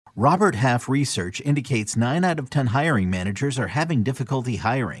Robert Half research indicates 9 out of 10 hiring managers are having difficulty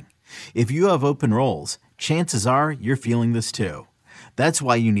hiring. If you have open roles, chances are you're feeling this too. That's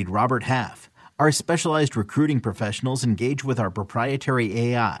why you need Robert Half. Our specialized recruiting professionals engage with our proprietary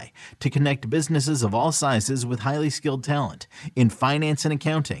AI to connect businesses of all sizes with highly skilled talent in finance and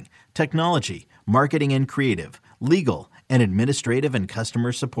accounting, technology, marketing and creative, legal, and administrative and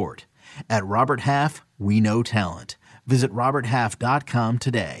customer support. At Robert Half, we know talent. Visit roberthalf.com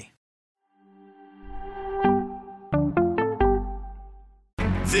today.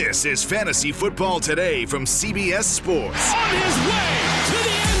 This is Fantasy Football Today from CBS Sports. On his way to the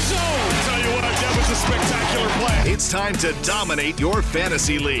end zone. I tell you what, that was a spectacular play. It's time to dominate your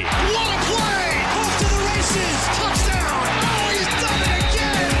fantasy league. What a play! Off to the races. Touchdown. Oh, he's done it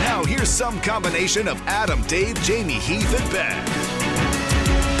again. Now here's some combination of Adam, Dave, Jamie, Heath, and Ben.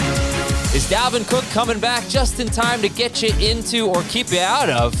 Is Dalvin Cook coming back just in time to get you into or keep you out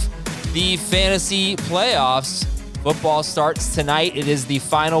of the fantasy playoffs? Football starts tonight. It is the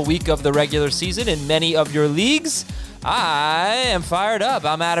final week of the regular season in many of your leagues. I am fired up.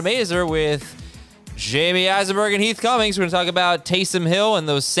 I'm Adam Azer with Jamie Eisenberg and Heath Cummings. We're going to talk about Taysom Hill and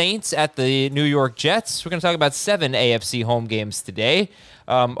those Saints at the New York Jets. We're going to talk about 7 AFC home games today.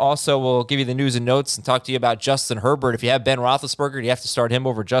 Also, we'll give you the news and notes and talk to you about Justin Herbert. If you have Ben Roethlisberger, do you have to start him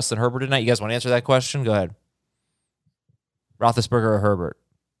over Justin Herbert tonight? You guys want to answer that question? Go ahead. Roethlisberger or Herbert?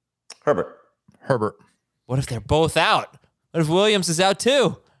 Herbert. What if they're both out? What if Williams is out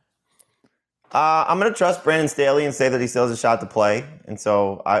too? I'm going to trust Brandon Staley and say that he still has a shot to play. And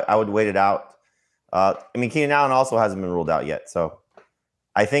so I would wait it out. Keenan Allen also hasn't been ruled out yet. So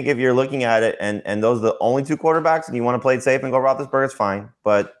I think if you're looking at it and those are the only 2 quarterbacks and you want to play it safe and go Roethlisberger, it's fine.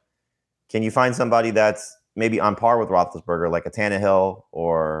 But can you find somebody that's maybe on par with Roethlisberger, like a Tannehill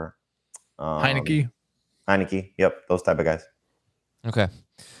or Heineke? Heineke, yep, those type of guys. Okay.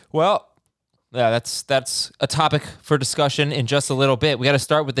 Well, yeah, that's a topic for discussion in just a little bit. We got to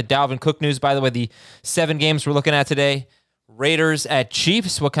start with the Dalvin Cook news. By the way, the 7 games we're looking at today: Raiders at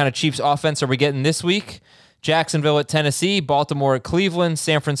Chiefs. What kind of Chiefs offense are we getting this week? Jacksonville at Tennessee, Baltimore at Cleveland,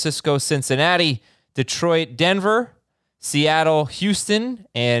 San Francisco, Cincinnati, Detroit, Denver, Seattle, Houston,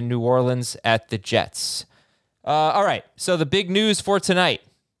 and New Orleans at the Jets. All right, so the big news for tonight: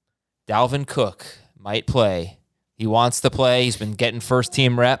 Dalvin Cook might play. He wants to play. He's been getting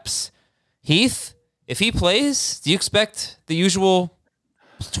first-team reps. Heath, if he plays, do you expect the usual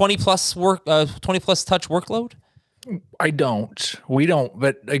 20-plus touch workload? I don't. We don't.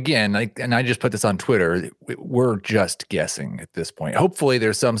 But again, I just put this on Twitter. We're just guessing at this point. Hopefully,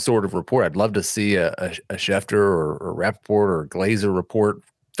 there's some sort of report. I'd love to see a Schefter or Rappaport or Glazer report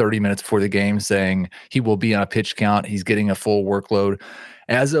 30 minutes before the game saying he will be on a pitch count. He's getting a full workload.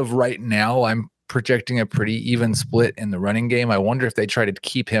 As of right now, I'm projecting a pretty even split in the running game. I wonder if they try to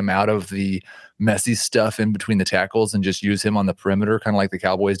keep him out of the messy stuff in between the tackles and just use him on the perimeter, kind of like the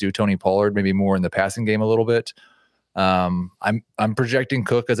Cowboys do Tony Pollard, maybe more in the passing game a little bit. I'm projecting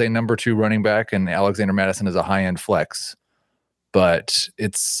Cook as a number 2 running back and Alexander Mattison as a high-end flex, but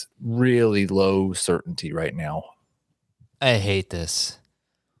it's really low certainty right now. I hate this.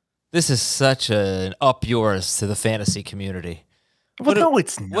 This is such an up yours to the fantasy community. Well, no,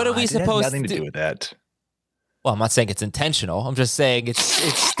 it's not. What are we supposed to do? Nothing to do with that. Well, I'm not saying it's intentional. I'm just saying it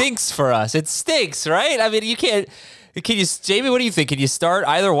stinks for us. It stinks, right? I mean, you can't. Can you, Jamie? What do you think? Can you start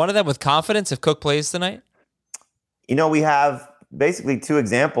either one of them with confidence if Cook plays tonight? We have basically 2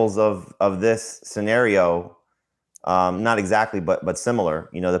 examples of this scenario. Not exactly, but similar.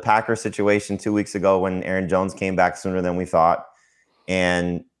 The Packers situation 2 weeks ago when Aaron Jones came back sooner than we thought,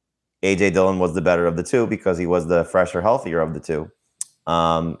 and A.J. Dillon was the better of the 2 because he was the fresher, healthier of the 2.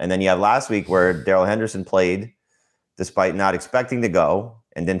 And then you have last week where Darrell Henderson played despite not expecting to go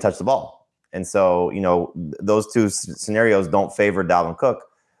and didn't touch the ball. And so, those 2 scenarios don't favor Dalvin Cook.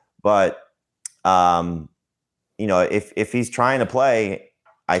 But, if he's trying to play,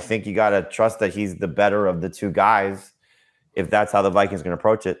 I think you got to trust that he's the better of the 2 guys if that's how the Vikings are going to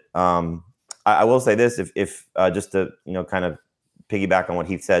approach it. I will say this, if just to, kind of piggyback on what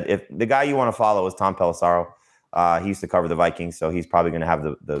Heath said, if the guy you want to follow is Tom Pelissero, he used to cover the Vikings, so he's probably going to have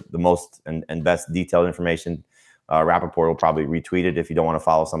the most and best detailed information. Rappaport will probably retweet it if you don't want to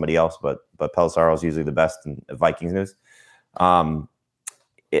follow somebody else, but Pelissero is usually the best in Vikings news. I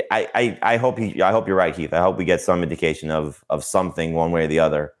hope you're right, Heath. I hope we get some indication of something one way or the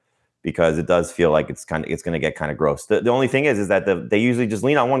other, because it does feel like it's going to get kind of gross. The only thing is that they usually just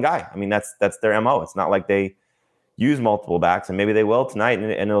lean on one guy. I mean, that's their MO. It's not like they use multiple backs, and maybe they will tonight,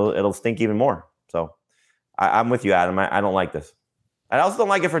 and it'll stink even more. So I'm with you, Adam. I don't like this. I also don't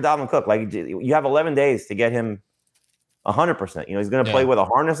like it for Dalvin Cook. Like, you have 11 days to get him 100%. He's going to play with a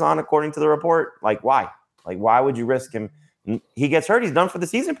harness on, according to the report. Like, why? Like, why would you risk him? He gets hurt, he's done for the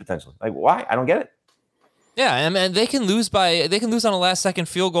season potentially. Like, why? I don't get it. Yeah, and they can lose on a last-second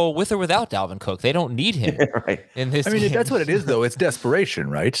field goal with or without Dalvin Cook. They don't need him right. in this. I mean, game. That's what it is, though. It's desperation,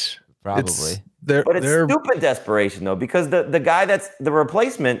 right? Probably. But it's stupid desperation, though, because the guy that's the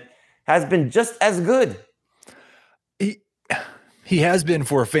replacement has been just as good. He has been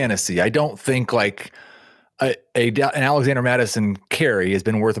for fantasy. I don't think like an Alexander Madison carry has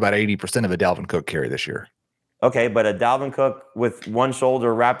been worth about 80% of a Dalvin Cook carry this year. Okay, but a Dalvin Cook with one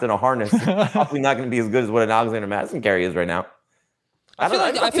shoulder wrapped in a harness is probably not going to be as good as what an Alexander Madison carry is right now. I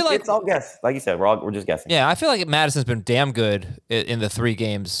feel like it's all guess. Like you said, we're just guessing. Yeah, I feel like Madison's been damn good in the 3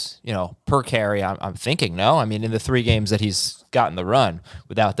 games, per carry. I'm thinking, no? I mean, in the 3 games that he's gotten the run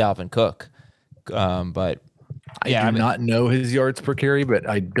without Dalvin Cook. But I do not know his yards per carry, but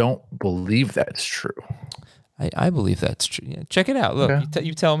I don't believe that's true. I believe that's true. Yeah, check it out. Look, okay.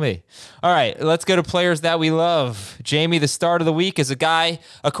 you tell me. All right, let's go to players that we love. Jamie, the start of the week is a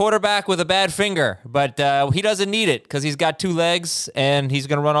quarterback with a bad finger, but he doesn't need it because he's got 2 legs and he's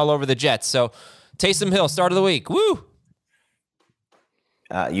going to run all over the Jets. So Taysom Hill, start of the week. Woo!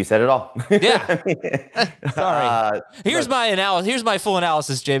 You said it all. Yeah. Sorry. Here's my analysis. Here's my full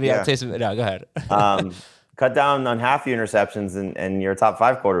analysis, Jamie. Yeah. Taysom. No, go ahead. Cut down on half your interceptions and you're a top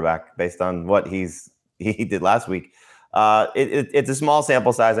 5 quarterback based on what he did last week. It's a small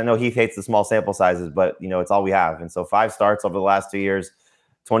sample size. I know Heath hates the small sample sizes, but it's all we have. And so 5 starts over the last 2 years,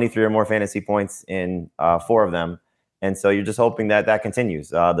 23 or more fantasy points in 4 of them. And so you're just hoping that continues.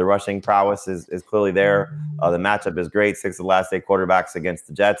 The rushing prowess is clearly there. The matchup is great. 6 of the last 8 quarterbacks against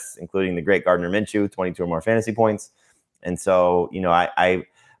the Jets, including the great Gardner Minshew, 22 or more fantasy points. And so, the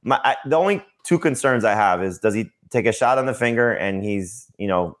only 2 concerns I have is, does he take a shot on the finger and he's,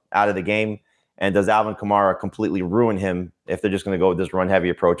 out of the game? And does Alvin Kamara completely ruin him if they're just going to go with this run-heavy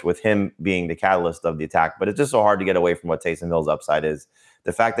approach with him being the catalyst of the attack? But it's just so hard to get away from what Taysom Hill's upside is.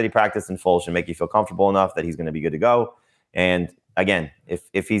 The fact that he practiced in full should make you feel comfortable enough that he's going to be good to go. And again,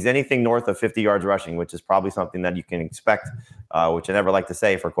 if he's anything north of 50 yards rushing, which is probably something that you can expect, which I never like to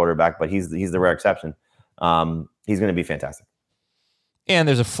say for a quarterback, but he's the rare exception, he's going to be fantastic. And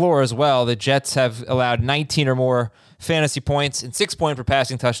there's a floor as well. The Jets have allowed 19 or more fantasy points in 6-point per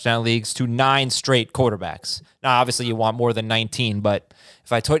passing touchdown leagues to 9 straight quarterbacks. Now, obviously, you want more than 19, but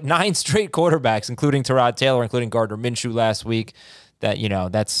if I took 9 straight quarterbacks, including Tyrod Taylor, including Gardner Minshew last week,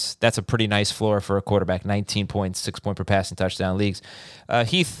 that's a pretty nice floor for a quarterback. 19 points, 6-point per passing touchdown leagues.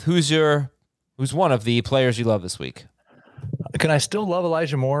 Heath, who's one of the players you love this week? Can I still love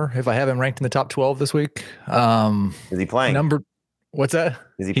Elijah Moore if I have him ranked in the top 12 this week? Is he playing? What's that?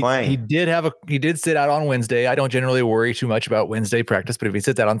 Is he playing? He did sit out on Wednesday. I don't generally worry too much about Wednesday practice, but if he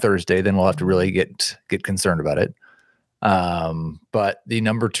sits out on Thursday, then we'll have to really get concerned about it. But the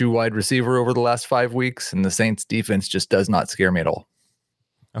number 2 wide receiver over the last 5 weeks, and the Saints defense just does not scare me at all.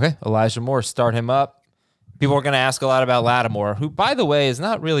 Okay, Elijah Moore, start him up. People are going to ask a lot about Lattimore, who, by the way, is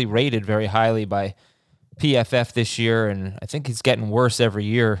not really rated very highly by PFF this year, and I think he's getting worse every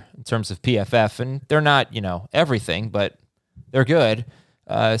year in terms of PFF, and they're not, everything, but they're good.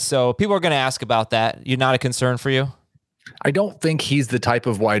 So people are going to ask about that. You're not a concern for you? I don't think he's the type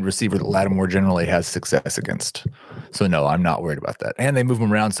of wide receiver that Lattimore generally has success against. So, no, I'm not worried about that. And they move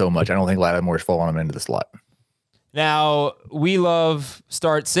him around so much, I don't think Lattimore's falling him into the slot. Now, we love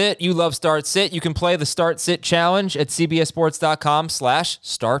Start Sit. You love Start Sit. You can play the Start Sit challenge at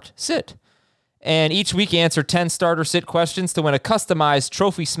cbssports.com/startsit. And each week, answer 10 starter sit questions to win a customized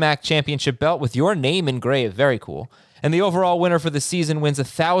Trophy Smack Championship belt with your name engraved. Very cool. And the overall winner for the season wins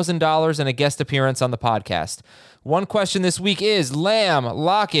 $1,000 and a guest appearance on the podcast. One question this week is Lamb,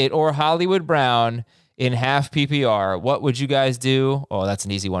 Lockett, or Hollywood Brown in half PPR. What would you guys do? Oh, that's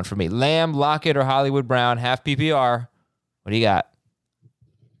an easy one for me. Lamb, Lockett, or Hollywood Brown, half PPR. What do you got?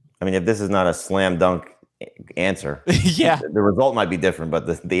 I mean, if this is not a slam dunk answer, yeah, the result might be different, but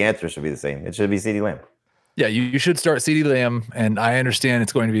the answer should be the same. It should be CeeDee Lamb. Yeah, you should start CeeDee Lamb, and I understand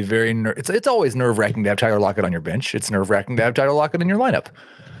it's going to be very it's always nerve-wracking to have Tyler Lockett on your bench. It's nerve-wracking to have Tyler Lockett in your lineup.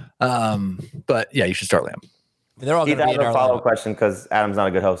 But yeah, you should start Lamb. They're all going to be in our follow-up question because Adam's not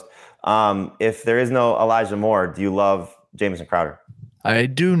a good host. If there is no Elijah Moore, do you love Jamison Crowder? I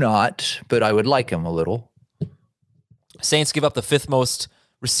do not, but I would like him a little. Saints give up the 5th most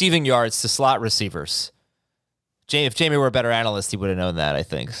receiving yards to slot receivers. If Jamie were a better analyst, he would have known that, I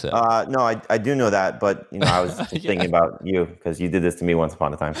think. So. No, I do know that, but I was just thinking about you because you did this to me once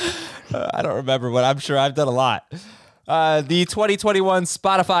upon a time. I don't remember, but I'm sure I've done a lot. The 2021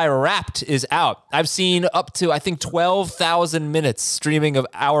 Spotify Wrapped is out. I've seen up to, I think, 12,000 minutes streaming of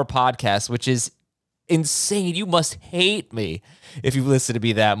our podcast, which is insane. You must hate me if you've listened to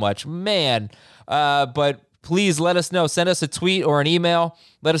me that much, man. But please let us know. Send us a tweet or an email.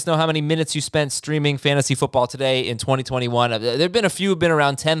 Let us know how many minutes you spent streaming Fantasy Football Today in 2021. There have been a few who've been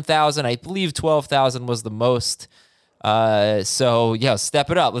around 10,000. I believe 12,000 was the most. So yeah, step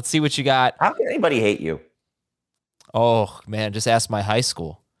it up. Let's see what you got. How can anybody hate you? Oh man, just ask my high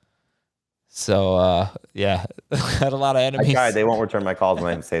school. So yeah, had a lot of enemies. They won't return my calls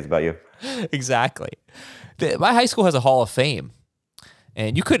when I say it's about you. Exactly. My high school has a Hall of Fame,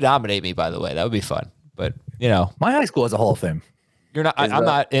 and you could nominate me, by the way. That would be fun. But you know, My high school has a Hall of Fame. you're not. I'm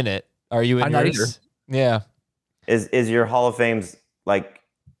not in it. Are you in I'm yours? not either. Yeah. Is your Hall of Fame's like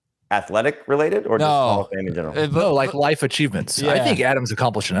athletic related or just Hall of Fame in general? No, like life achievements. I Yeah. think Adam's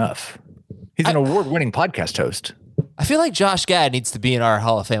accomplished enough. He's an award-winning podcast host. I feel like Josh Gad needs to be in our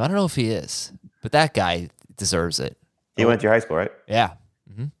Hall of Fame. I don't know if he is, but that guy deserves it. He went to your high school, right? Yeah.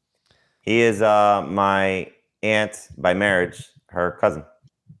 He is my aunt by marriage, her cousin.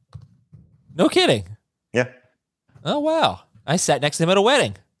 No kidding. Yeah. Oh wow. I sat next to him at a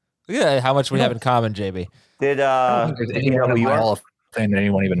wedding. Look at how much we have in common, JB. Did I don't think there's anyone in my Hall of Fame that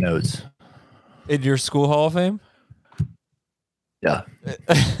anyone even knows. In your school Hall of Fame? Yeah.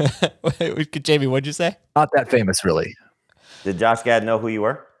 JB, what'd you say? Not that famous, really. Did Josh Gad know who you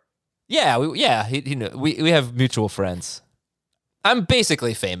were? Yeah, he knew. We have mutual friends. I'm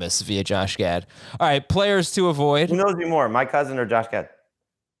basically famous via Josh Gad. All right, players to avoid. Who knows you more, my cousin or Josh Gad?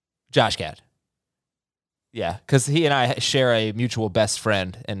 Josh Gad. Yeah, because he and I share a mutual best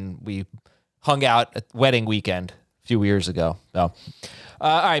friend, and we hung out at wedding weekend a few years ago. So,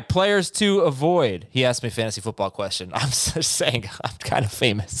 all right, players to avoid. He asked me a fantasy football question. I'm just saying I'm kind of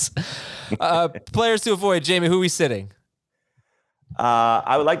famous. Players to avoid. Jamie, who are we sitting?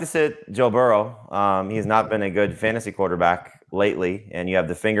 I would like to sit Joe Burrow. He has not been a good fantasy quarterback lately, and you have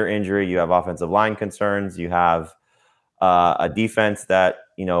the finger injury, you have offensive line concerns, you have a defense that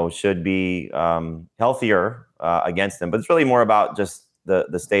should be healthier against them. But it's really more about just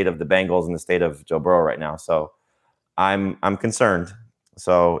the state of the Bengals and the state of Joe Burrow right now. So I'm concerned.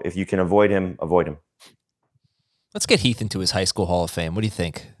 So if you can avoid him, avoid him. Let's get Heath into his high school Hall of Fame. What do you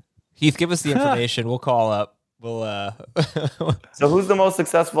think? Heath, give us the information. We'll call up. We'll. So who's the most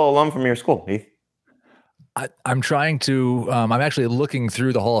successful alum from your school, Heath? I'm trying to. I'm actually looking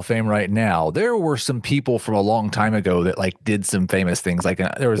through the Hall of Fame right now. There were some people from a long time ago that did some famous things.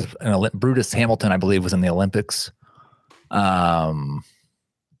 There was Brutus Hamilton, I believe, was in the Olympics.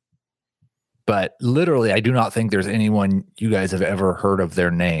 But literally, I do not think there's anyone you guys have ever heard of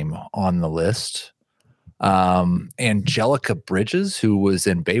their name on the list. Angelica Bridges, who was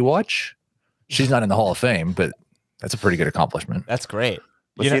in Baywatch, she's not in the Hall of Fame, but that's a pretty good accomplishment. That's great.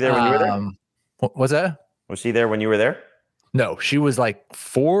 Was she there when you were there? What was that? Was she there when you were there? No, she was like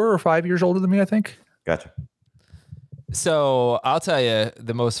 4 or 5 years older than me, I think. Gotcha. So I'll tell you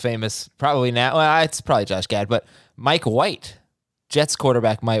the most famous, probably now. Well, it's probably Josh Gad, but Mike White, Jets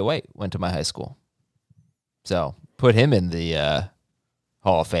quarterback Mike White, went to my high school. So put him in the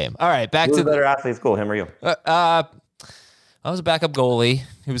Hall of Fame. All right, back Who's to the better athlete at school, him or you? I was a backup goalie.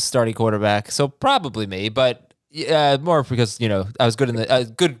 He was starting quarterback, so probably me. But more because I was good in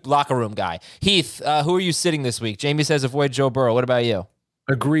the good locker room guy. Heath, who are you sitting this week? Jamie says avoid Joe Burrow. What about you?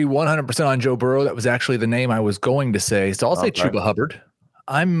 Agree 100% on Joe Burrow. That was actually the name I was going to say. So I'll say Chuba Hubbard.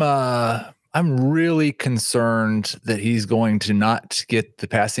 I'm really concerned that he's going to not get the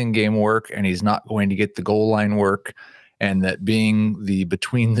passing game work and he's not going to get the goal line work, and that being the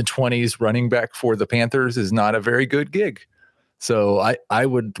between the 20s running back for the Panthers is not a very good gig. So I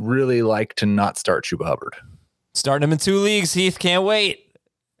would really like to not start Chuba Hubbard. Starting him in 2 leagues, Heath, can't wait.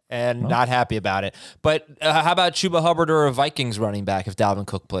 And not happy about it. But how about Chuba Hubbard or a Vikings running back if Dalvin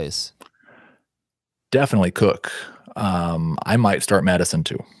Cook plays? Definitely Cook. I might start Madison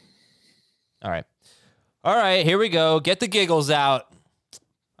too. All right, here we go. Get the giggles out.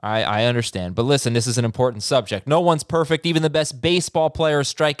 I understand. But listen, this is an important subject. No one's perfect. Even the best baseball players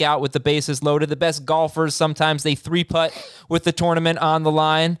strike out with the bases loaded. The best golfers, sometimes they 3-putt with the tournament on the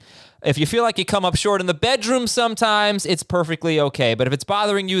line. If you feel like you come up short in the bedroom sometimes, it's perfectly okay. But if it's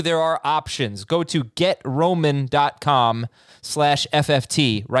bothering you, there are options. Go to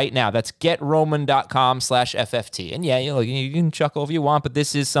GetRoman.com/FFT right now. That's GetRoman.com/FFT. And yeah, you can chuckle if you want, but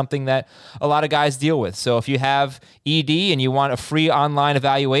this is something that a lot of guys deal with. So if you have ED and you want a free online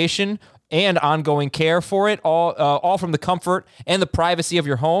evaluation and ongoing care for it, all from the comfort and the privacy of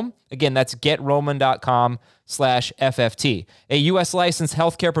your home, again, that's GetRoman.com/FFT. A U.S. licensed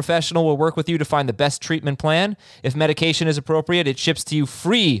healthcare professional will work with you to find the best treatment plan. If medication is appropriate, it ships to you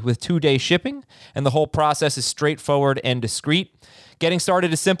free with 2-day shipping, and the whole process is straightforward and discreet. Getting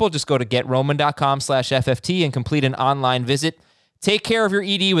started is simple. Just go to GetRoman.com/FFT and complete an online visit. Take care of your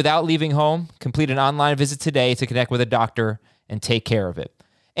ED without leaving home. Complete an online visit today to connect with a doctor and take care of it.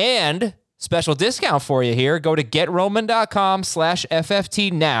 And special discount for you here. Go to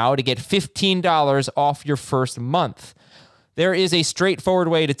GetRoman.com/FFT now to get $15 off your first month. There is a straightforward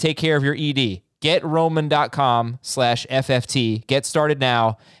way to take care of your ED. GetRoman.com/FFT. Get started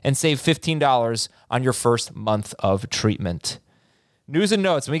now and save $15 on your first month of treatment. News and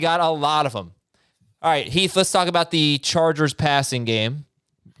notes. We got a lot of them. All right, Heath, let's talk about the Chargers passing game.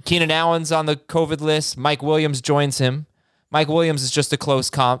 Keenan Allen's on the COVID list. Mike Williams joins him. Mike Williams is just a close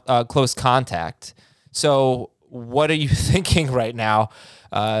contact. So what are you thinking right now?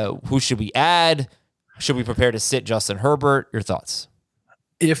 Who should we add? Should we prepare to sit Justin Herbert? Your thoughts?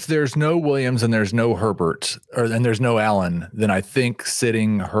 If there's no Williams and there's no Herbert, and there's no Allen, then I think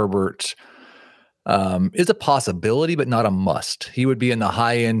sitting Herbert is a possibility, but not a must. He would be in the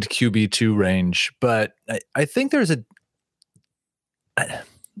high-end QB2 range, but I think there's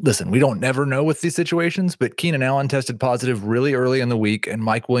listen, we don't never know with these situations, but Keenan Allen tested positive really early in the week, and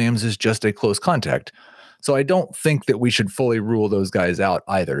Mike Williams is just a close contact. So I don't think that we should fully rule those guys out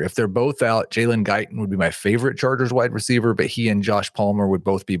either. If they're both out, Jalen Guyton would be my favorite Chargers wide receiver, but he and Josh Palmer would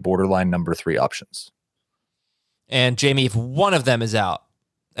both be borderline number 3 options. And Jamie, if one of them is out,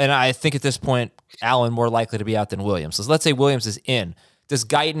 and I think at this point, Allen more likely to be out than Williams. So let's say Williams is in. Does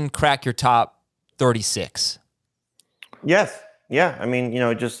Guyton crack your top 36? Yes. Yeah. I mean,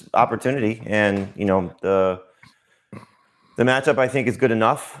 just opportunity, and, the matchup, I think, is good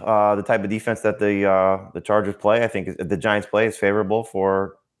enough. The type of defense that the Chargers play, I think the Giants play is favorable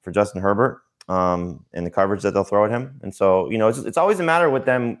for Justin Herbert, and the coverage that they'll throw at him. And so, it's always a matter with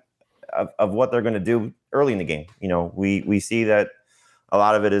them of what they're going to do early in the game. We see that a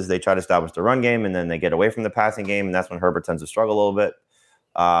lot of it is they try to establish the run game, and then they get away from the passing game, and that's when Herbert tends to struggle a little bit.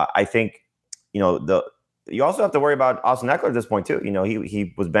 I think, you also have to worry about Austin Eckler at this point too.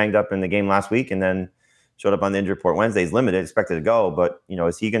 He was banged up in the game last week, and then showed up on the injury report Wednesday. He's limited, expected to go, but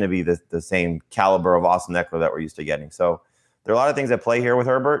is he going to be the same caliber of Austin Eckler that we're used to getting? So there are a lot of things that play here with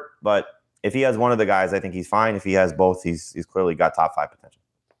Herbert, but if he has one of the guys, I think he's fine. If he has both, he's clearly got top 5 potential.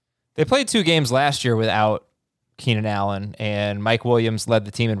 They played 2 games last year without Keenan Allen, and Mike Williams led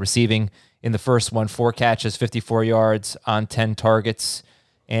the team in receiving in the first one, 4 catches, 54 yards on 10 targets.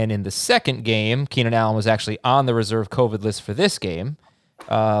 And in the second game, Keenan Allen was actually on the reserve COVID list for this game.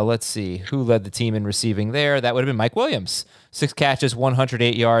 Let's see who led the team in receiving there. That would have been Mike Williams. 6 catches,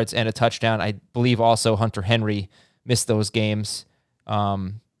 108 yards, and a touchdown. I believe also Hunter Henry missed those games.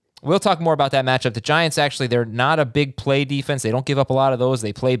 We'll talk more about that matchup. The Giants, actually, they're not a big play defense. They don't give up a lot of those.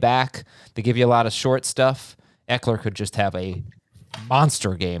 They play back. They give you a lot of short stuff. Eckler could just have a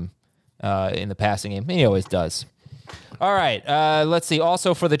monster game in the passing game. He always does. All right, let's see.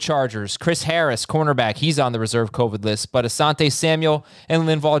 Also for the Chargers, Chris Harris, cornerback, he's on the reserve COVID list, but Asante Samuel and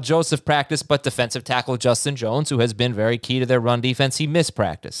Linval Joseph practice, but defensive tackle Justin Jones, who has been very key to their run defense, he missed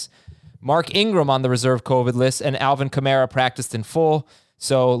practice. Mark Ingram on the reserve COVID list, and Alvin Kamara practiced in full,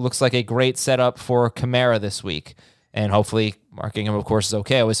 so it looks like a great setup for Kamara this week. And hopefully Mark Ingram, of course, is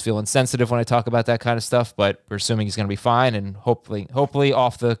okay. I always feel insensitive when I talk about that kind of stuff, but we're assuming he's going to be fine and hopefully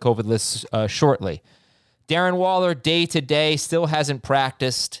off the COVID list shortly. Darren Waller, day to day, still hasn't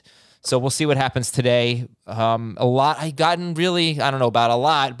practiced, so we'll see what happens today. I gotten really, I don't know about a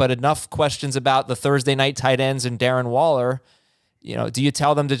lot, but enough questions about the Thursday night tight ends and Darren Waller. Do you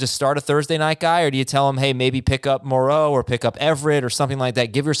tell them to just start a Thursday night guy, or do you tell them, hey, maybe pick up Moreau or pick up Everett or something like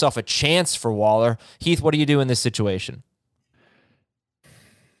that? Give yourself a chance for Waller. Heath, what do you do in this situation?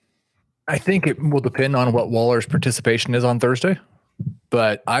 I think it will depend on what Waller's participation is on Thursday.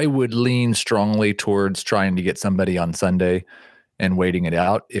 But I would lean strongly towards trying to get somebody on Sunday and waiting it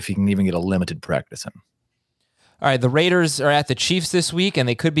out if he can even get a limited practice in. All right, the Raiders are at the Chiefs this week, and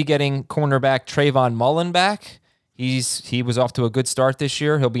they could be getting cornerback Trayvon Mullen back. He was off to a good start this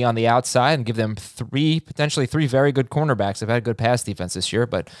year. He'll be on the outside and give them potentially three very good cornerbacks. They've had a good pass defense this year,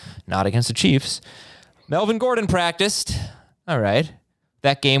 but not against the Chiefs. Melvin Gordon practiced. All right.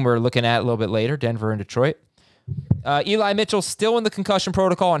 That game we're looking at a little bit later, Denver and Detroit. Eli Mitchell still in the concussion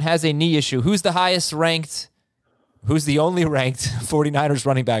protocol and has a knee issue. Who's the highest ranked? Who's the only ranked 49ers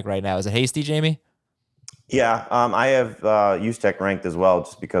running back right now? Is it Hasty, Jamie? Yeah, I have Juszczyk ranked as well,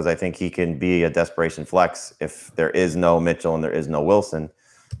 just because I think he can be a desperation flex if there is no Mitchell and there is no Wilson.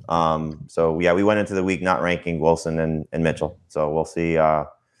 We went into the week not ranking Wilson and Mitchell. So we'll see.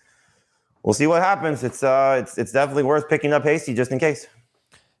 We'll see what happens. It's definitely worth picking up Hasty just in case.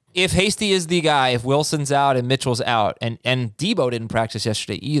 If Hasty is the guy, if Wilson's out and Mitchell's out, and Debo didn't practice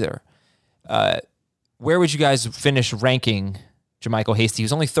yesterday either, where would you guys finish ranking JaMycal Hasty,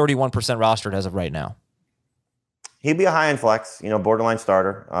 who's only 31% rostered as of right now. He'd be a high-end flex, borderline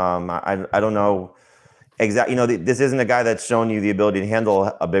starter. I don't know exactly. This isn't a guy that's shown you the ability to handle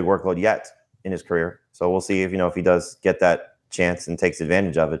a big workload yet in his career. So we'll see if he does get that chance and takes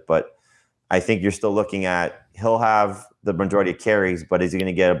advantage of it. But I think you're still looking at he'll have the majority of carries, but is he going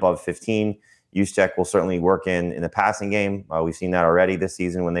to get above 15? Juszczyk will certainly work in the passing game. We've seen that already this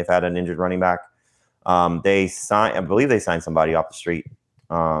season when they've had an injured running back. I believe they signed somebody off the street. If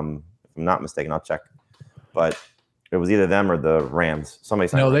I'm not mistaken, I'll check. But it was either them or the Rams. Somebody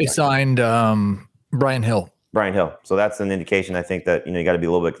signed. No, they signed Brian Hill. Brian Hill. So that's an indication, I think, that you got to be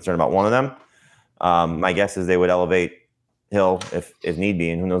a little bit concerned about one of them. My guess is they would elevate Hill if need be,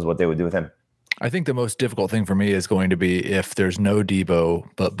 and who knows what they would do with him. I think the most difficult thing for me is going to be if there's no Debo,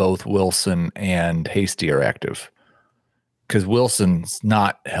 but both Wilson and Hasty are active. Because Wilson's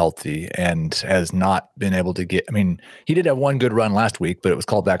not healthy and has not been able to get – he did have one good run last week, but it was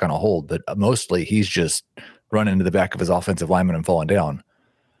called back on a hold. But mostly he's just run into the back of his offensive lineman and fallen down.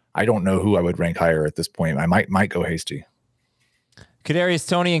 I don't know who I would rank higher at this point. I might go Hasty. Kadarius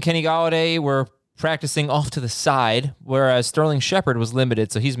Toney and Kenny Golladay were practicing off to the side, whereas Sterling Shepard was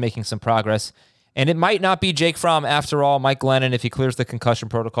limited, so he's making some progress. And it might not be Jake Fromm after all. Mike Glennon, if he clears the concussion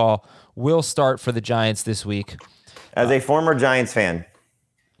protocol, will start for the Giants this week. As a former Giants fan,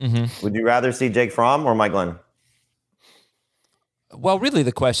 would you rather see Jake Fromm or Mike Glennon? Well, really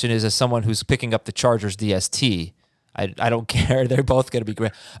the question is, as someone who's picking up the Chargers DST, I don't care. They're both going to be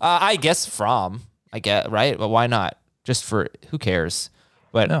great. I guess Fromm, right? But why not? Just for, who cares?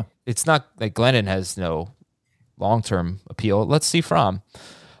 But no. It's not like Glennon has no long-term appeal. Let's see Fromm.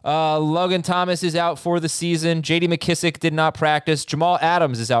 Logan Thomas is out for the season. J.D. McKissick did not practice. Jamal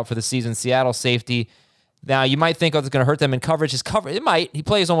Adams is out for the season, Seattle safety. Now, you might think, it's going to hurt them in coverage. It might. He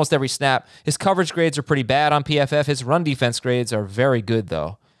plays almost every snap. His coverage grades are pretty bad on PFF. His run defense grades are very good,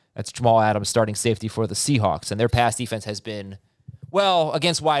 though. That's Jamal Adams, starting safety for the Seahawks. And their pass defense has been,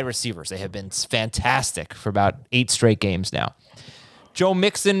 against wide receivers, they have been fantastic for about 8 straight games now. Joe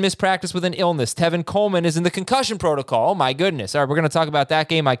Mixon missed practice with an illness. Tevin Coleman is in the concussion protocol. Oh, my goodness. All right, we're going to talk about that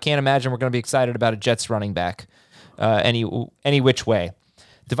game. I can't imagine we're going to be excited about a Jets running back any which way.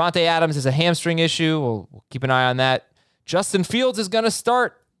 Devontae Adams is a hamstring issue. We'll keep an eye on that. Justin Fields is going to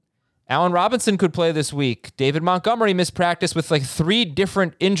start. Allen Robinson could play this week. David Montgomery missed practice with 3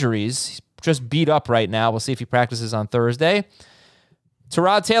 different injuries. He's just beat up right now. We'll see if he practices on Thursday.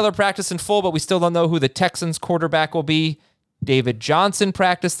 Tyrod Taylor practiced in full, but we still don't know who the Texans quarterback will be. David Johnson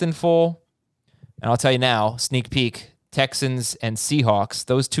practiced in full. And I'll tell you now, sneak peek, Texans and Seahawks,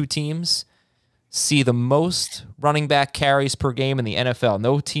 those 2 teams see the most running back carries per game in the NFL.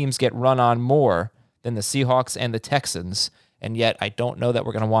 No teams get run on more than the Seahawks and the Texans. And yet I don't know that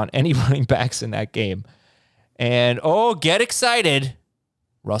we're going to want any running backs in that game. And, get excited.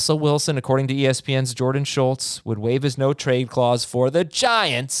 Russell Wilson, according to ESPN's Jordan Schultz, would waive his no-trade clause for the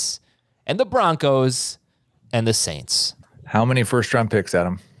Giants and the Broncos and the Saints. How many first-round picks,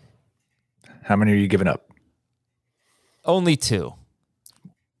 Adam? How many are you giving up? Only 2.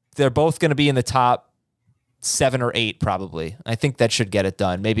 They're both going to be in the top 7 or 8, probably. I think that should get it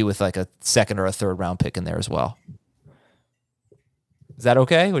done, maybe with a second or a third-round pick in there as well. Is that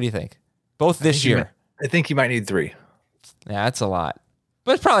okay? What do you think? Both this year. I think you might need 3. Yeah, that's a lot.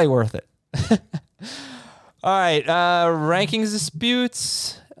 But it's probably worth it. All right, rankings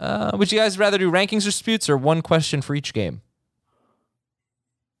disputes. Would you guys rather do rankings disputes or one question for each game?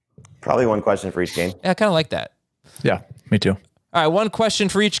 Probably one question for each game. Yeah, I kind of like that. Yeah, me too. All right, one question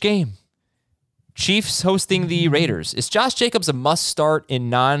for each game. Chiefs hosting the Raiders. Is Josh Jacobs a must start in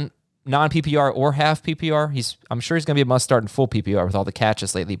non-PPR or half PPR? I'm sure he's going to be a must start in full PPR with all the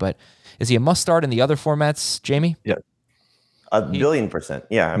catches lately, but is he a must start in the other formats, Jamie? Yeah. 1,000,000,000%.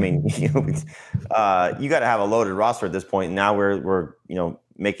 Yeah, you got to have a loaded roster at this point. Now we're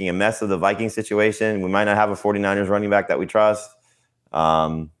making a mess of the Viking situation. We might not have a 49ers running back that we trust.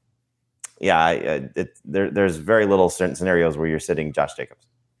 There's very little certain scenarios where you're sitting Josh Jacobs.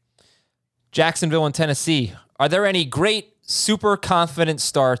 Jacksonville and Tennessee. Are there any great, super confident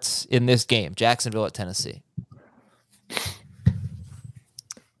starts in this game? Jacksonville at Tennessee.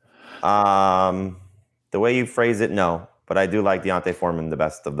 The way you phrase it, no. But I do like Deontay Foreman the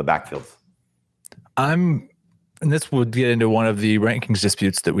best of the backfields. And this would get into one of the rankings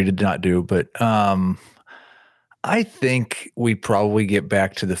disputes that we did not do, but I think we probably get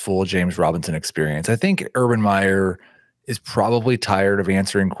back to the full James Robinson experience. I think Urban Meyer is probably tired of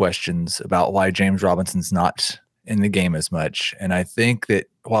answering questions about why James Robinson's not in the game as much. And I think that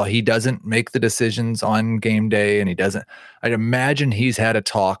while he doesn't make the decisions on game day and I'd imagine he's had a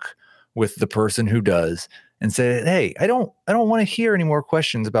talk with the person who does. and say, hey, I don't want to hear any more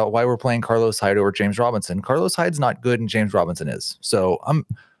questions about why we're playing Carlos Hyde over James Robinson. Carlos Hyde's not good and James Robinson is. So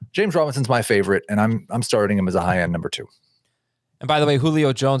James Robinson's my favorite, and I'm starting him as a high-end number 2. And by the way,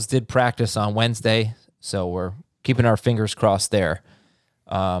 Julio Jones did practice on Wednesday, so we're keeping our fingers crossed there.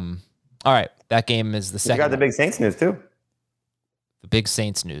 All right, that game is the second. You got the big Saints news too. The big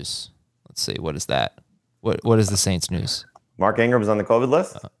Saints news. Let's see, what is that? What is the Saints news? Mark Ingram's on the COVID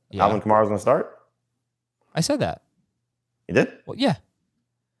list. Yeah. Alvin Kamara's going to start. I said that. You did? Well, yeah.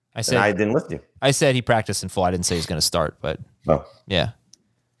 I said and I didn't listen to you. I said he practiced in full. I didn't say he's going to start, but yeah.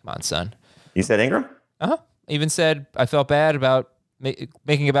 Come on, son. You said Ingram? I even said I felt bad about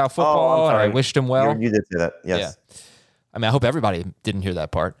making about football, and I wished him well. You did say that, yes. Yeah. I mean, I hope everybody didn't hear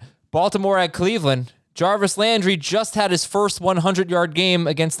that part. Baltimore at Cleveland. Jarvis Landry just had his first 100-yard game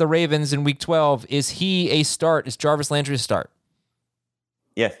against the Ravens in Week 12. Is he a start? Is Jarvis Landry a start?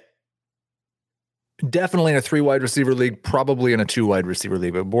 Yes. Definitely in a 3 wide receiver league, probably in a 2 wide receiver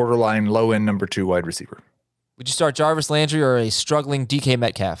league, but borderline low end number 2 wide receiver. Would you start Jarvis Landry or a struggling DK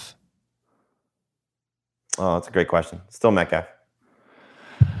Metcalf? Oh, that's a great question. Still Metcalf.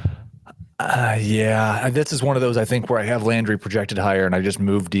 Yeah, this is one of those, I think, where I have Landry projected higher and I just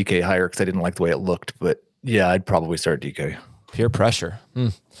moved DK higher because I didn't like the way it looked. But yeah, I'd probably start DK. Peer pressure.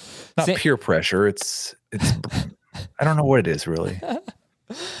 Not peer pressure. It's I don't know what it is really.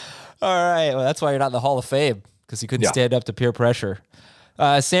 All right. Well, that's why you're not in the Hall of Fame, because you couldn't stand up to peer pressure.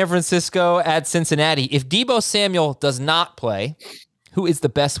 San Francisco at Cincinnati. If Deebo Samuel does not play, who is the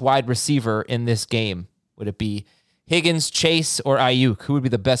best wide receiver in this game? Would it be Higgins, Chase, or Ayuk? Who would be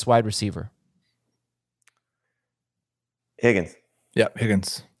the best wide receiver? Higgins. Yep,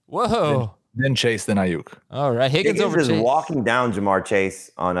 Higgins. Whoa. Then Chase, then Ayuk. All right. Higgins over is Chase. Walking down Jamar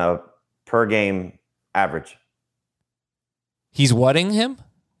Chase on a per game average. He's whatting him?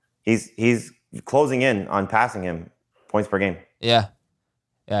 He's closing in on passing him points per game. Yeah.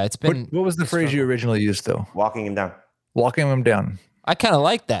 Yeah, it's been. What was the phrase you originally used, though? Walking him down. Walking him down. I kind of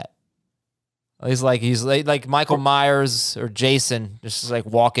like that. He's like Michael Myers or Jason, just like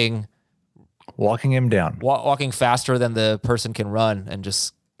walking him down, walking faster than the person can run, and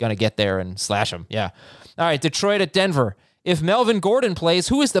just gonna get there and slash him. Yeah. All right, Detroit at Denver. If Melvin Gordon plays,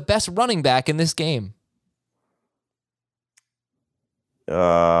 who is the best running back in this game?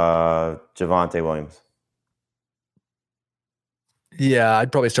 Javonte Williams. Yeah,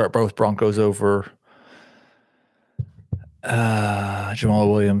 I'd probably start both Broncos over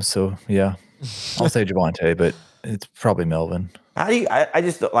Jamal Williams. So yeah, I'll say Javonte, but it's probably Melvin. How do you? I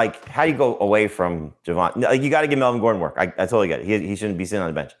just like how do you go away from Javonte? Like you got to give Melvin Gordon work. I totally get it. He shouldn't be sitting on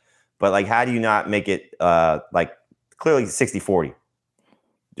the bench. But like, how do you not make it like clearly 60-40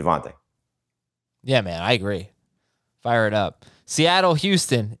 Javonte? Yeah, man, I agree. Fire it up. Seattle,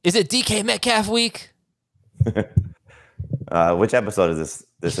 Houston. Is it DK Metcalf week? Which episode is this?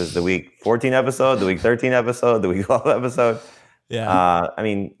 This is the week 14 episode, the week 13 episode, the week 12 episode. Yeah. I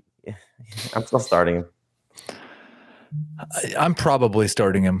mean, I'm still starting him. I'm probably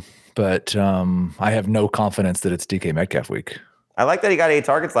starting him, but I have no confidence that it's DK Metcalf week. I like that he got 8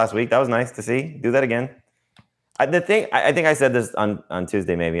 targets last week. That was nice to see. Do that again. I think I said this on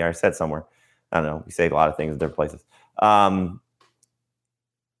Tuesday, maybe, or I said somewhere. I don't know. We say a lot of things in different places.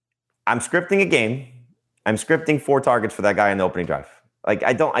 I'm scripting a game. I'm scripting 4 targets for that guy in the opening drive. Like,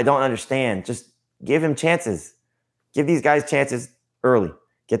 I don't understand. Just give him chances. Give these guys chances early.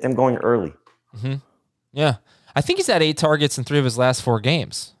 Get them going early. Mm-hmm. Yeah. I think he's had 8 targets in 3 of his last 4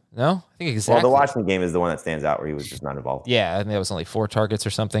 games. No? I think exactly. Well, the Washington game is the one that stands out where he was just not involved. Yeah, I think that was only 4 targets or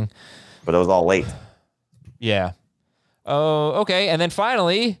something. But it was all late. Yeah. Oh, okay. And then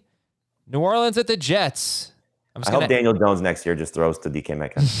finally, New Orleans at the Jets. I hope Daniel Jones next year just throws to DK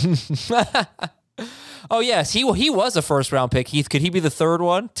Metcalf. Oh, yes. He was a first-round pick. Heath, could he be the third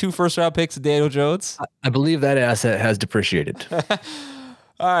one? 2 first-round picks of Daniel Jones? I believe that asset has depreciated. All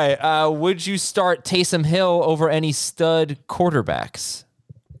right. Would you start Taysom Hill over any stud quarterbacks?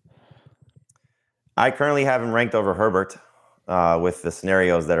 I currently have him ranked over Herbert with the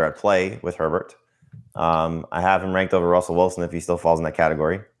scenarios that are at play with Herbert. I have him ranked over Russell Wilson if he still falls in that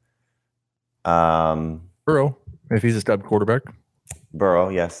category. Burrow, if he's a stud quarterback. Burrow,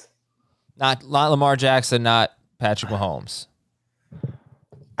 yes. Not Lamar Jackson, not Patrick Mahomes.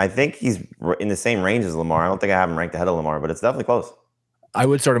 I think he's in the same range as Lamar. I don't think I have him ranked ahead of Lamar, but it's definitely close. I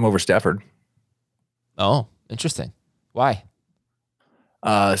would start him over Stafford. Oh, interesting. Why?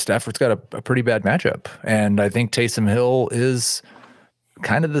 Stafford's got a pretty bad matchup, and I think Taysom Hill is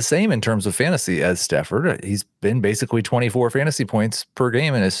kind of the same in terms of fantasy as Stafford. He's been basically 24 fantasy points per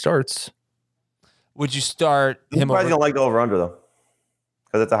game in his starts. Would you start him? You probably don't like the over/under though,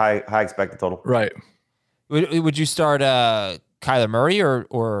 because it's a high expected total. Right. Would you start Kyler Murray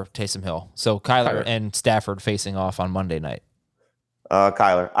or Taysom Hill? So Kyler and Stafford facing off on Monday night.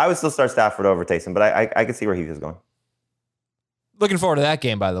 Kyler. I would still start Stafford over Taysom, but I could see where he was going. Looking forward to that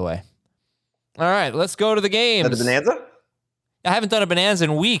game, by the way. All right, let's go to the games. The Bonanza? I haven't done a Bonanza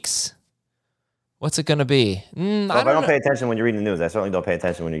in weeks. What's it going to be? Well, I don't pay attention when you're reading the news. I certainly don't pay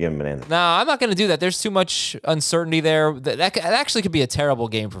attention when you're giving Bonanza. No, I'm not going to do that. There's too much uncertainty there. That actually could be a terrible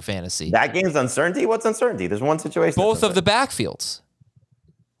game for fantasy. That game's uncertainty? What's uncertainty? There's one situation. Both of the backfields.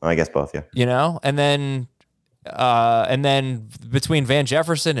 Oh, I guess both, yeah. You know, and then between Van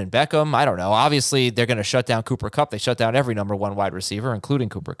Jefferson and Beckham, I don't know. Obviously, they're going to shut down Cooper Kupp. They shut down every number one wide receiver, including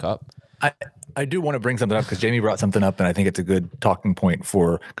Cooper Kupp. I do want to bring something up because Jamie brought something up, and I think it's a good talking point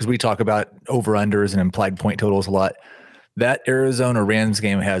because we talk about over-unders and implied point totals a lot. That Arizona Rams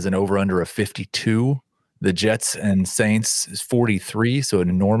game has an over-under of 52. The Jets and Saints is 43, so an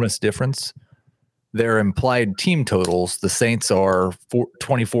enormous difference. Their implied team totals, the Saints are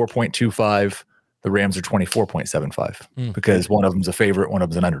 24.25. The Rams are 24.75 because one of them's a favorite, one of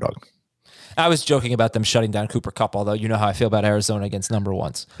them's an underdog. I was joking about them shutting down Cooper Kupp, although you know how I feel about Arizona against number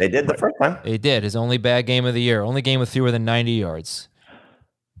ones. They did the first time. They did. His only bad game of the year. Only game with fewer than 90 yards.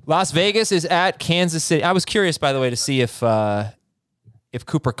 Las Vegas is at Kansas City. I was curious, by the way, to see if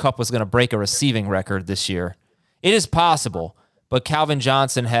Cooper Kupp was going to break a receiving record this year. It is possible, but Calvin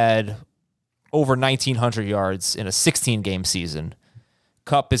Johnson had over 1,900 yards in a 16-game season.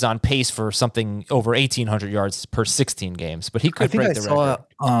 Kupp is on pace for something over 1,800 yards per 16 games, but he could break the record.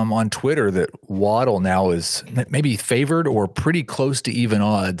 I saw on Twitter that Waddle now is maybe favored or pretty close to even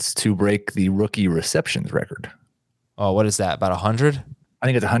odds to break the rookie receptions record. Oh, what is that? About 100? I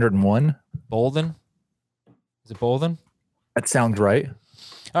think it's 101. Bolden? Is it Bolden? That sounds right.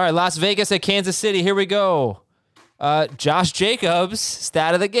 All right, Las Vegas at Kansas City. Here we go. Josh Jacobs,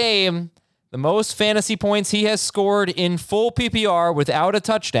 stat of the game. The most fantasy points he has scored in full PPR without a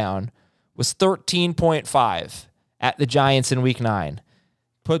touchdown was 13.5 at the Giants in Week 9.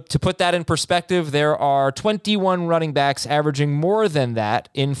 To put that in perspective, there are 21 running backs averaging more than that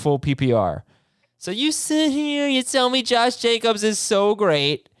in full PPR. So you sit here, you tell me Josh Jacobs is so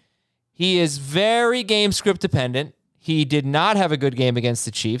great. He is very game script dependent. He did not have a good game against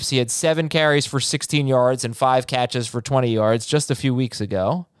the Chiefs. He had 7 carries for 16 yards and 5 catches for 20 yards just a few weeks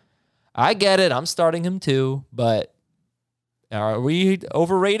ago. I get it. I'm starting him too, but are we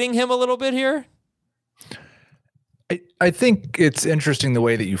overrating him a little bit here? I think it's interesting the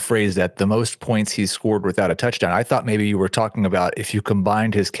way that you phrased that. The most points he's scored without a touchdown. I thought maybe you were talking about if you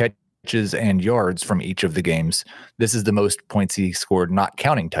combined his catches and yards from each of the games, this is the most points he scored, not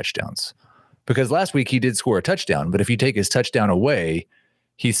counting touchdowns. Because last week he did score a touchdown, but if you take his touchdown away,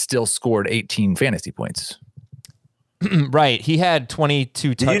 he still scored 18 fantasy points. Right. He had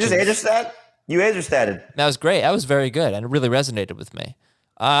 22 touches. Did you just age stat? You age statted. That was great. That was very good, and it really resonated with me.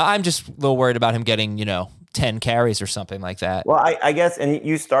 I'm just a little worried about him getting, 10 carries or something like that. Well, I guess, and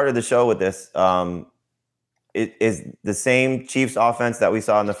you started the show with this, it is the same Chiefs offense that we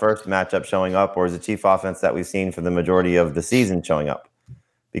saw in the first matchup showing up, or is the Chiefs offense that we've seen for the majority of the season showing up?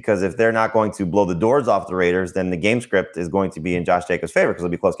 Because if they're not going to blow the doors off the Raiders, then the game script is going to be in Josh Jacobs' favor because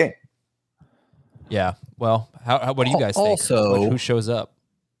it'll be a close game. Yeah. Well, what do you guys think? Also, who shows up?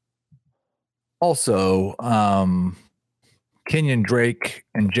 Also, Kenyon Drake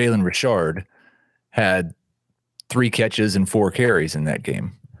and Jalen Richard had 3 catches and 4 carries in that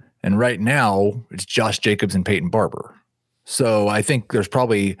game. And right now, it's Josh Jacobs and Peyton Barber. So I think there's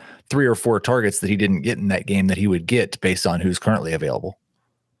probably 3 or 4 targets that he didn't get in that game that he would get based on who's currently available.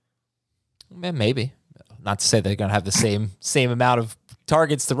 Maybe. Not to say they're going to have the same amount of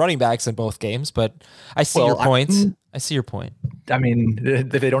targets to running backs in both games, but I see your point. I see your point. I mean, if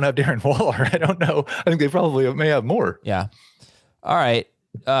they don't have Darren Waller, I don't know. I think they probably may have more. Yeah. All right.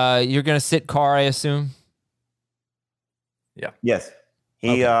 You're going to sit Carr, I assume? Yeah. Yes.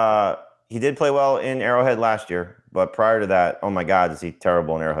 He did play well in Arrowhead last year, but prior to that, oh my God, is he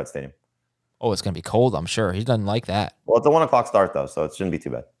terrible in Arrowhead Stadium. Oh, it's going to be cold, I'm sure. He doesn't like that. Well, it's a 1:00 start, though, so it shouldn't be too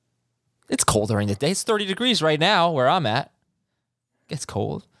bad. It's cold during the day. It's 30 degrees right now where I'm at. It's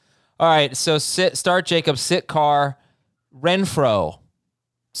cold. All right, so start Jacobs, sit Carr, Renfro.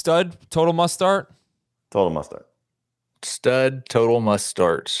 Stud, total must start? Total must start. Stud, total must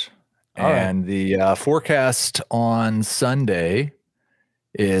start. And the forecast on Sunday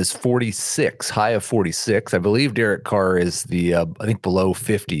is 46, high of 46. I believe Derek Carr is I think below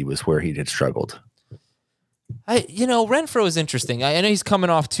 50 was where he had struggled. Renfro is interesting. I know he's coming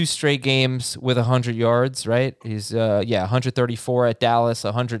off 2 straight games with 100 yards, right? He's 134 at Dallas,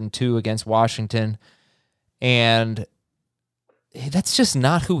 102 against Washington. And that's just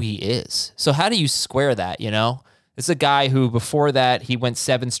not who he is. So how do you square that, you know? It's a guy who before that, he went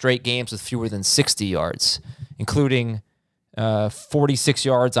 7 straight games with fewer than 60 yards, including 46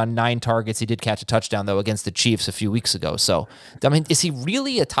 yards on 9 targets. He did catch a touchdown, though, against the Chiefs a few weeks ago. So, I mean, is he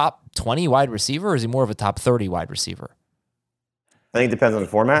really a top 20 wide receiver, or is he more of a top 30 wide receiver? I think it depends on the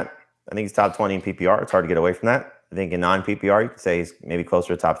format. I think he's top 20 in PPR. It's hard to get away from that. I think in non-PPR, you could say he's maybe closer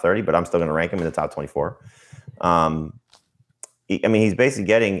to top 30, but I'm still going to rank him in the top 24. He's basically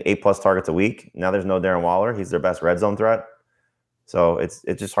getting 8+ targets a week. Now there's no Darren Waller. He's their best red zone threat. So it's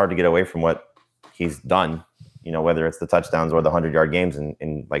just hard to get away from what he's done, you know, whether it's the touchdowns or the 100-yard games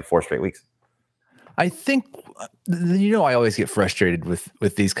in like 4 straight weeks. I think, you know, I always get frustrated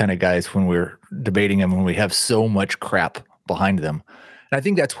with these kind of guys when we're debating them, when we have so much crap behind them. And I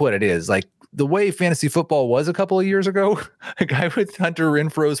think that's what it is. Like the way fantasy football was a couple of years ago, a guy with Hunter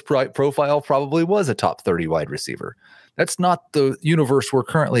Renfrow's profile probably was a top 30 wide receiver. That's not the universe we're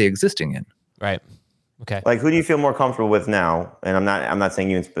currently existing in. Right. Okay. Like, who do you feel more comfortable with now? And I'm not saying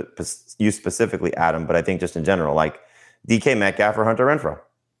you specifically, Adam, but I think just in general, like DK Metcalf or Hunter Renfrow.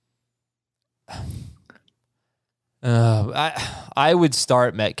 I would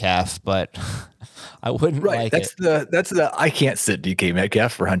start Metcalf, but I wouldn't like it. That's the I can't sit DK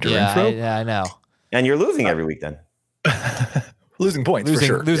Metcalf for Hunter Renfrow. I know. And you're losing every week then. Losing points for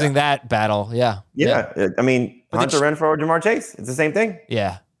sure. Losing that battle. Yeah. I mean, Hunter Renfrow or Jamar Chase. It's the same thing.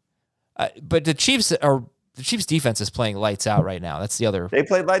 Yeah. But the Chiefs defense is playing lights out right now. That's the other. They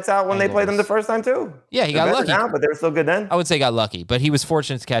played lights out when they played them the first time too. Yeah, he got lucky now, but they were still good then. I would say got lucky, but he was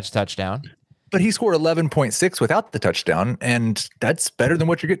fortunate to catch a touchdown. But he scored 11.6 without the touchdown, and that's better than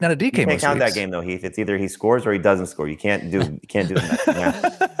what you're getting out of DK. You can't count that game though, Heath. It's either he scores or he doesn't score. You can't do that.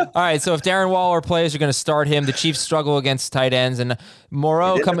 Yeah. All right, so if Darren Waller plays, you're going to start him. The Chiefs struggle against tight ends, and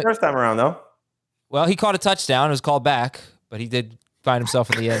Moreau coming the first time around though. Well, he caught a touchdown. It was called back, but he did find himself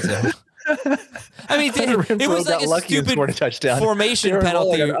in the end zone. I mean, it was like a stupid formation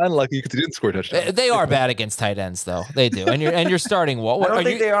penalty. Unlucky because he didn't score a touchdown. They are bad against tight ends, though. They do, and you're starting Walt. I don't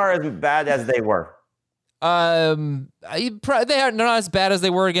think they are as bad as they were. They're not as bad as they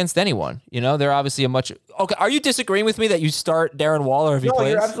were against anyone. You know, they're obviously okay. Are you disagreeing with me that you start Darren Waller if he plays? No,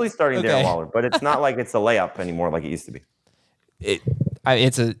 you're absolutely starting Darren Waller, but it's not like it's a layup anymore like it used to be.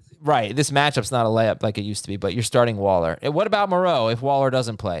 Right. This matchup's not a layup like it used to be, but you're starting Waller. And what about Moreau if Waller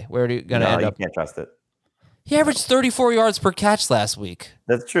doesn't play? Where are you going to end up? You can't trust it. He averaged 34 yards per catch last week.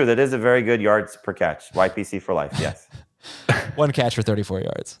 That's true. That is a very good yards per catch. YPC for life, yes. 1 catch for 34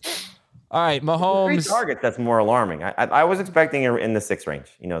 yards. All right, Mahomes. 3 targets, that's more alarming. I was expecting in the 6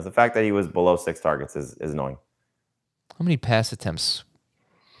 range. You know, the fact that he was below 6 targets is annoying. How many pass attempts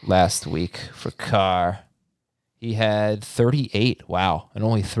last week for Carr? He had 38. Wow. And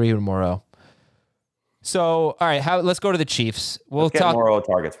only 3 with Moreau. So, all right, let's go to the Chiefs. Let's get Moreau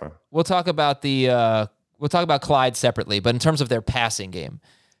targets for him. We'll talk about Clyde separately, but in terms of their passing game.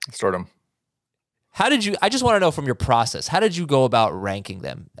 Start him. I just want to know from your process, how did you go about ranking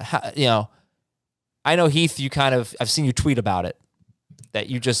them? I know Heath, I've seen you tweet about it, that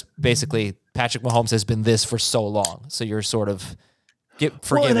you just basically, Patrick Mahomes has been this for so long. So you're sort of forgiving.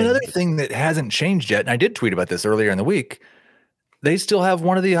 Well, and another thing that hasn't changed yet, and I did tweet about this earlier in the week, they still have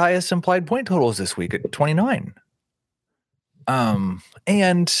one of the highest implied point totals this week at 29. And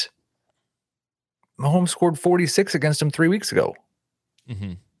Mahomes scored 46 against him 3 weeks ago.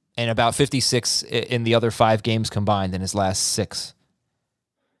 Mm-hmm. And about 56 in the other 5 games combined in his last 6.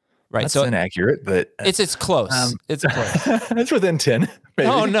 Right. That's inaccurate, but it's close. It's close. It's within 10. Maybe.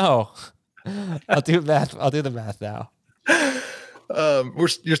 Oh no. I'll do math. I'll do the math now.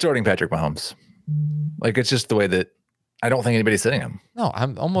 You're starting Patrick Mahomes. Like, it's just the way that I don't think anybody's sitting him. No,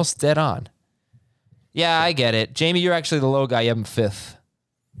 I'm almost dead on. Yeah, I get it. Jamie, you're actually the low guy. You have him 5th.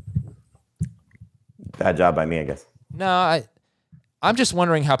 Bad job by me, I guess. No, I'm just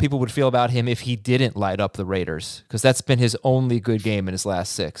wondering how people would feel about him if he didn't light up the Raiders, because that's been his only good game in his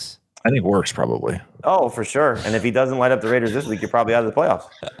last 6. I think worse, probably. Oh, for sure. And if he doesn't light up the Raiders this week, you're probably out of the playoffs.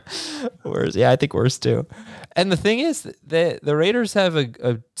 Worse. Yeah, I think worse too. And the thing is, the Raiders have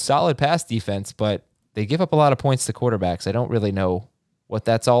a solid pass defense, but they give up a lot of points to quarterbacks. I don't really know what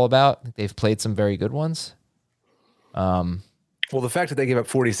that's all about. They've played some very good ones. Well, the fact that they gave up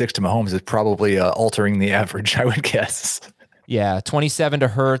 46 to Mahomes is probably altering the average, I would guess. Yeah, 27 to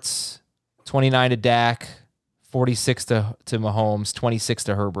Hurts, 29 to Dak, 46 to Mahomes, 26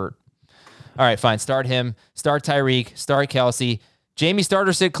 to Herbert. All right, fine. Start him. Start Tyreek. Start Kelsey. Jamie, start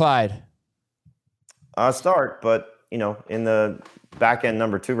or sit Clyde? Start, but in the back end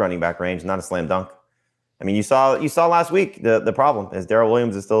number 2 running back range, not a slam dunk. I mean, you saw last week the problem is Darrell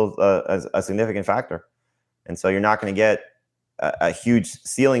Williams is still a significant factor, and so you're not going to get a huge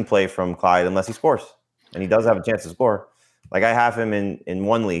ceiling play from Clyde unless he scores, and he does have a chance to score. Like, I have him in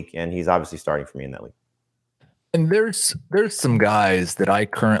one league, and he's obviously starting for me in that league. And there's some guys that I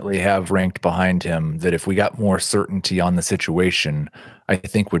currently have ranked behind him that if we got more certainty on the situation, I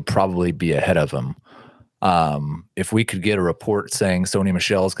think would probably be ahead of him. If we could get a report saying Sony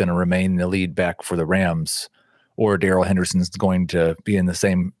Michel is going to remain the lead back for the Rams, or Darrell Henderson's going to be in the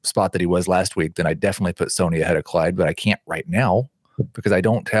same spot that he was last week, then I definitely put Sony ahead of Clyde, but I can't right now because I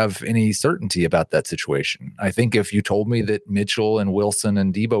don't have any certainty about that situation. I think if you told me that Mitchell and Wilson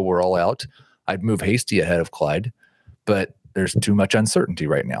and Debo were all out, I'd move Hasty ahead of Clyde, but there's too much uncertainty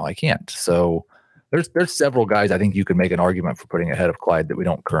right now. I can't. So there's several guys I think you could make an argument for putting ahead of Clyde that we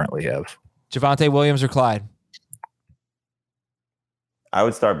don't currently have. Javonte Williams or Clyde? I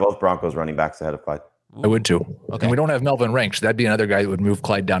would start both Broncos running backs ahead of Clyde. I would too. Okay. And we don't have Melvin ranked. So that'd be another guy that would move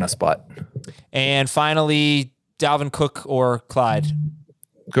Clyde down a spot. And finally, Dalvin Cook or Clyde?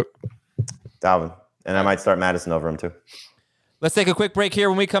 Cook. Dalvin. And I might start Madison over him too. Let's take a quick break here.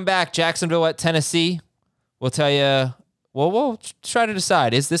 When we come back, Jacksonville at Tennessee. We'll tell you, we'll try to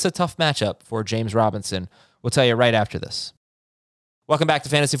decide, is this a tough matchup for James Robinson? We'll tell you right after this. Welcome back to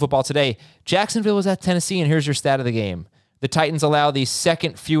Fantasy Football Today. Jacksonville is at Tennessee, and here's your stat of the game. The Titans allow the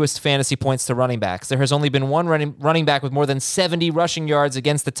second fewest fantasy points to running backs. There has only been one running back with more than 70 rushing yards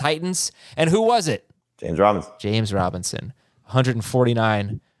against the Titans. And who was it? James Robinson. James Robinson,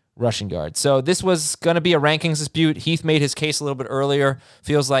 149 rushing yards. So this was going to be a rankings dispute. Heath made his case a little bit earlier.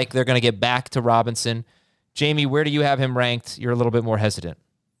 Feels like they're going to get back to Robinson. Jamie, where do you have him ranked? You're a little bit more hesitant.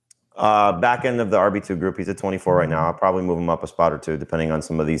 Back end of the RB2 group. He's at 24 right now. I'll probably move him up a spot or two, depending on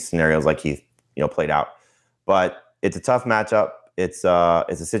some of these scenarios like Heath, played out. But it's a tough matchup. It's a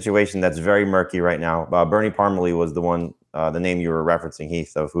situation that's very murky right now. Bernie Parmalee was the name you were referencing,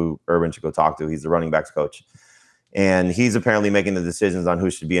 Heath, of who Urban should go talk to. He's the running backs coach. And he's apparently making the decisions on who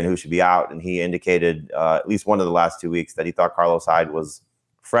should be and who should be out. And he indicated at least one of the last 2 weeks that he thought Carlos Hyde was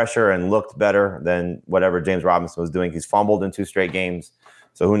fresher and looked better than whatever James Robinson was doing. He's fumbled in 2 straight games.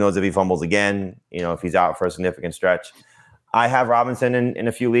 So who knows if he fumbles again, if he's out for a significant stretch. I have Robinson in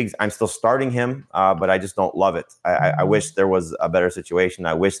a few leagues. I'm still starting him, but I just don't love it. I wish there was a better situation.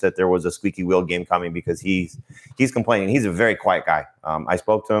 I wish that there was a squeaky wheel game coming because he's complaining. He's a very quiet guy. I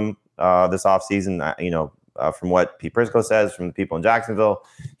spoke to him this offseason, from what Pete Prisco says, from the people in Jacksonville.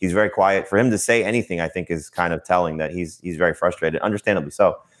 He's very quiet. For him to say anything, I think, is kind of telling that he's very frustrated, understandably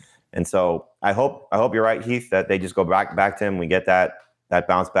so. And so I hope you're right, Heath, that they just go back to him. We get that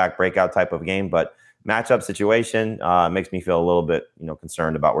bounce back breakout type of game, but matchup situation makes me feel a little bit,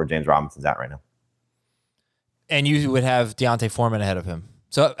 concerned about where James Robinson's at right now. And you would have D'Onta Foreman ahead of him.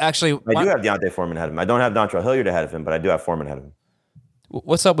 So actually, I do have D'Onta Foreman ahead of him. I don't have Dontrell Hilliard ahead of him, but I do have Foreman ahead of him.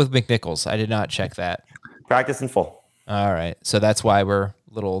 What's up with McNichols? I did not check that. Practice in full. All right. So that's why we're a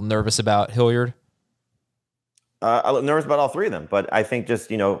little nervous about Hilliard. I'm nervous about all three of them, but I think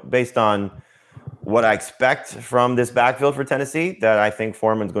just, based on what I expect from this backfield for Tennessee, that I think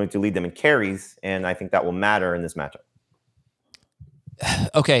Foreman's going to lead them in carries, and I think that will matter in this matchup.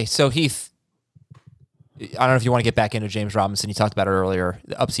 Okay, so Heath, I don't know if you want to get back into James Robinson. You talked about it earlier.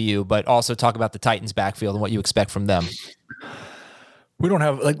 Up to you, but also talk about the Titans backfield and what you expect from them. We don't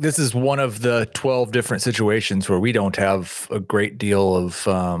have, this is one of the 12 different situations where we don't have a great deal of,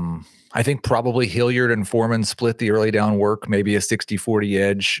 I think probably Hilliard and Foreman split the early down work, maybe a 60-40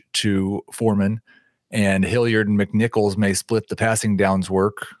 edge to Foreman, and Hilliard and McNichols may split the passing downs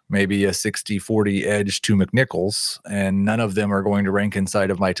work, maybe a 60-40 edge to McNichols, and none of them are going to rank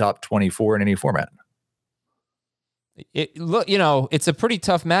inside of my top 24 in any format. It's a pretty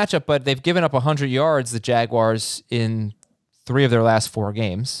tough matchup, but they've given up 100 yards, the Jaguars, in 3 of their last 4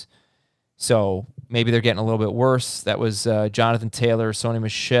 games. So maybe they're getting a little bit worse. That was Jonathan Taylor, Sony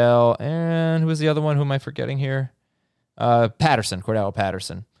Michel, and who was the other one? Who am I forgetting here? Cordell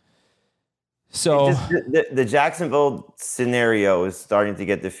Patterson. So the Jacksonville scenario is starting to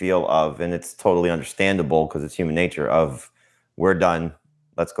get the feel of, and it's totally understandable because it's human nature, of we're done.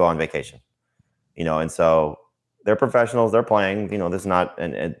 Let's go on vacation. And so they're professionals. They're playing. This is not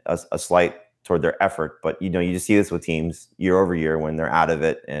a slight toward their effort, but you just see this with teams year over year when they're out of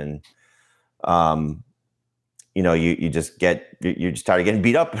it, and you just tired of getting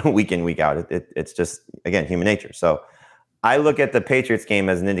beat up week in, week out. It's just, again, human nature. So I look at the Patriots game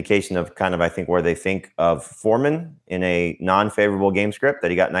as an indication of kind of, I think, where they think of Foreman in a non-favorable game script,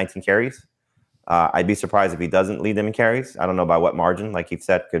 that he got 19 carries. I'd be surprised if he doesn't lead them in carries. I don't know by what margin. Like Keith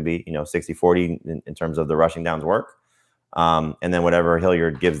said, could be 60-40 in terms of the rushing downs work. And then whatever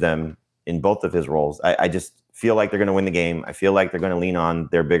Hilliard gives them in both of his roles. I just feel like they're going to win the game. I feel like they're going to lean on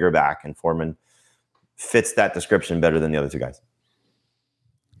their bigger back, and Foreman fits that description better than the other 2 guys.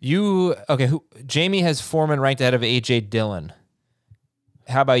 Jamie has Foreman ranked ahead of AJ Dillon.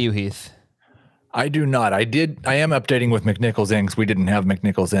 How about you, Heath? I do not. I am updating with McNichols in because we didn't have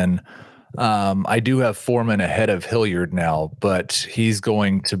McNichols in. I do have Foreman ahead of Hilliard now, but he's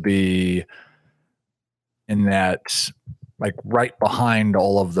going to be in that, like, right behind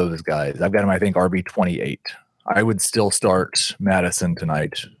all of those guys. I've got him, I think, RB 28. I would still start Madison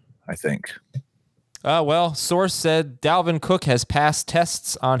tonight, I think. Well, source said Dalvin Cook has passed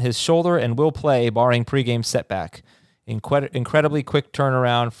tests on his shoulder and will play, barring pregame setback. Incredibly quick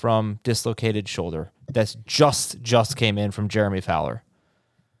turnaround from dislocated shoulder. That's just came in from Jeremy Fowler.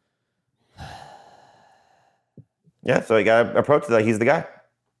 Yeah, so you got to approach it like he's the guy.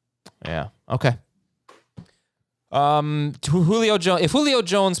 Yeah. Okay. Julio Jones. If Julio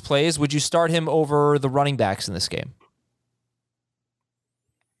Jones plays, would you start him over the running backs in this game?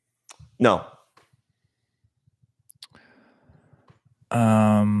 No.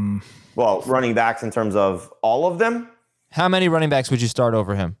 Well, running backs in terms of all of them? How many running backs would you start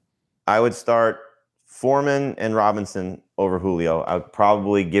over him? I would start Foreman and Robinson over Julio. I would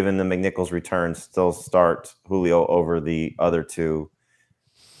probably, given the McNichols return, still start Julio over the other two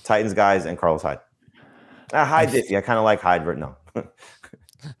Titans guys and Carlos Hyde. Hyde iffy. I kind of like Hyde, but no.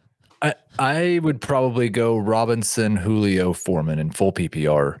 I would probably go Robinson, Julio, Foreman in full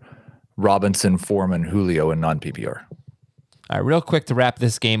PPR. Robinson, Foreman, Julio in non-PPR. All right, real quick to wrap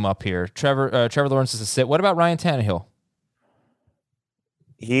this game up here. Trevor Lawrence is a sit. What about Ryan Tannehill?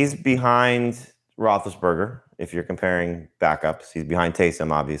 He's behind Roethlisberger. If you're comparing backups, he's behind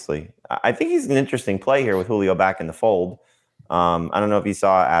Taysom, obviously. I think he's an interesting play here with Julio back in the fold. I don't know if you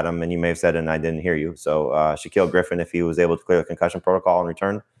saw Adam, and you may have said it and I didn't hear you. So Shaquille Griffin, if he was able to clear the concussion protocol and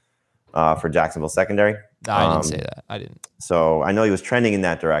return for Jacksonville secondary. No, I didn't say that. I didn't. So I know he was trending in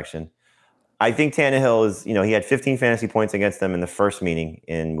that direction. I think Tannehill is, he had 15 fantasy points against them in the first meeting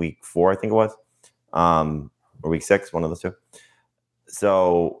in week 4, I think it was, or week 6, one of those two.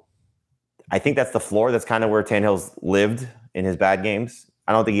 So I think that's the floor. That's kind of where Tannehill's lived in his bad games.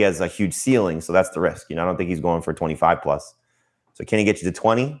 I don't think he has a huge ceiling, so that's the risk. I don't think he's going for 25 plus. So can he get you to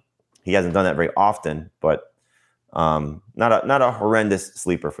 20? He hasn't done that very often, but not a horrendous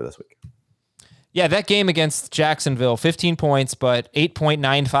sleeper for this week. Yeah, that game against Jacksonville, 15 points, but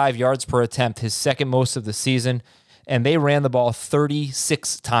 8.95 yards per attempt, his second most of the season. And they ran the ball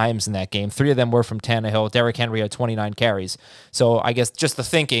 36 times in that game. 3 of them were from Tannehill. Derrick Henry had 29 carries. So I guess just the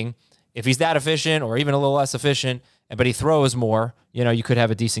thinking, if he's that efficient or even a little less efficient, but he throws more, you could have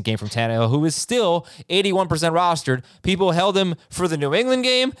a decent game from Tannehill, who is still 81% rostered. People held him for the New England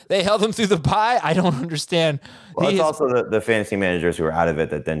game. They held him through the bye. I don't understand. Well, it's also the fantasy managers who are out of it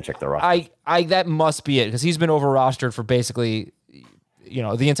that then check the roster. That must be it, because he's been over rostered for basically,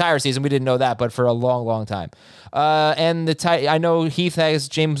 the entire season. We didn't know that, but for a long, long time. And I know Heath has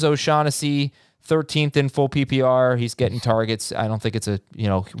James O'Shaughnessy 13th in full PPR. He's getting targets. I don't think it's a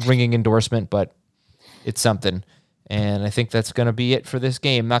ringing endorsement, but it's something. And I think that's going to be it for this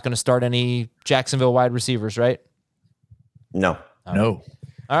game. Not going to start any Jacksonville wide receivers, right? No. No.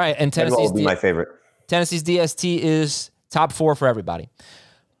 All right, and Tennessee's will be my favorite. Tennessee's DST is top 4 for everybody.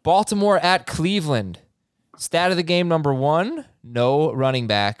 Baltimore at Cleveland. Stat of the game number 1, no running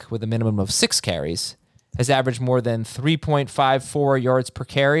back with a minimum of 6 carries has averaged more than 3.54 yards per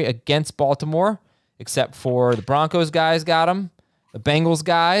carry against Baltimore, except for the Broncos guys got him, the Bengals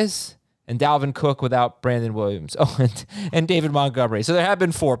guys, and Dalvin Cook without Brandon Williams. Oh, and David Montgomery. So there have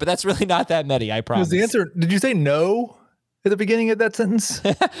been 4, but that's really not that many, I promise. Was the answer, did you say no at the beginning of that sentence?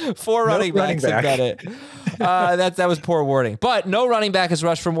 4 running backs have got it. That was poor wording. But no running back has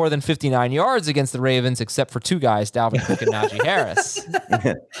rushed for more than 59 yards against the Ravens, except for 2 guys, Dalvin Cook and Najee Harris.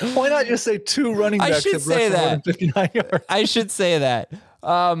 Why not just say 2 running backs have rushed for more than 59 yards? I should say that.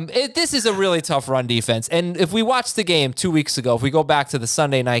 This is a really tough run defense. And if we watched the game 2 weeks ago, if we go back to the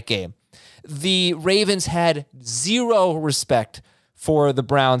Sunday night game, the Ravens had 0 respect for the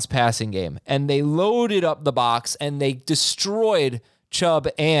Browns passing game, and they loaded up the box and they destroyed Chubb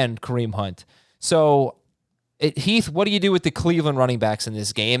and Kareem Hunt. So, Heath, what do you do with the Cleveland running backs in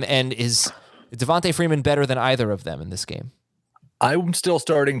this game? And is Devontae Freeman better than either of them in this game? I'm still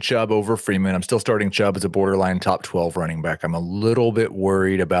starting Chubb over Freeman. I'm still starting Chubb as a borderline top 12 running back. I'm a little bit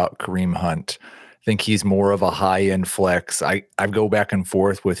worried about Kareem Hunt. I think he's more of a high-end flex. I go back and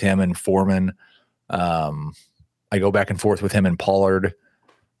forth with him and Foreman. I go back and forth with him and Pollard.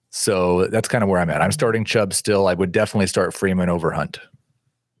 So that's kind of where I'm at. I'm starting Chubb still. I would definitely start Freeman over Hunt.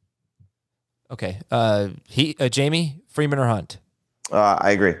 Okay. Jamie, Freeman or Hunt?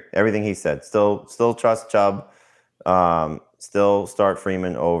 I agree. Everything he said. Still trust Chubb. Still start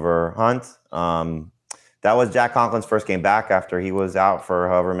Freeman over Hunt. That was Jack Conklin's first game back after he was out for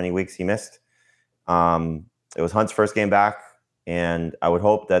however many weeks he missed. It was Hunt's first game back, and I would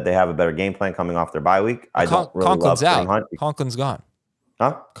hope that they have a better game plan coming off their bye week. I don't really Conklin's love out. Hunt. Conklin's gone.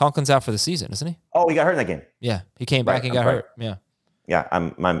 Huh? Conklin's out for the season, isn't he? Oh, he got hurt in that game. Yeah, he came back and got hurt. Yeah. Yeah,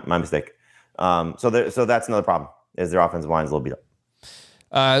 my mistake. So that's another problem. Is their offensive line is a little beat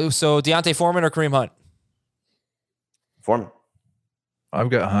up. So Deontay Foreman or Kareem Hunt? Foreman. I've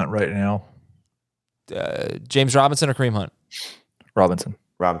got Hunt right now. James Robinson or Kareem Hunt? Robinson.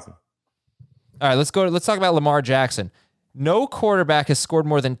 All right, let's talk about Lamar Jackson. No quarterback has scored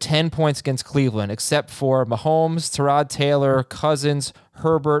more than 10 points against Cleveland except for Mahomes, Tyrod Taylor, Cousins,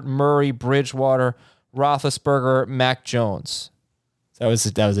 Herbert, Murray, Bridgewater, Roethlisberger, Mac Jones. That was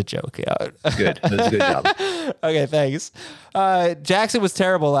a joke. Yeah. Good. That was a good job. Okay, thanks. Jackson was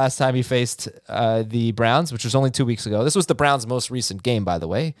terrible last time he faced the Browns, which was only 2 weeks ago. This was the Browns' most recent game, by the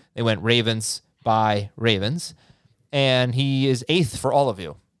way. They went Ravens by Ravens, and he is 8th for all of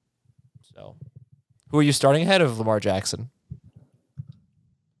you. So, who are you starting ahead of Lamar Jackson?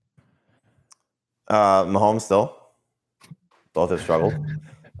 Mahomes still. Both have struggled.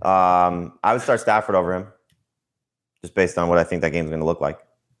 I would start Stafford over him, just based on what I think that game's going to look like.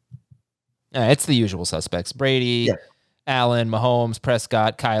 It's the usual suspects: Brady, Allen, Mahomes,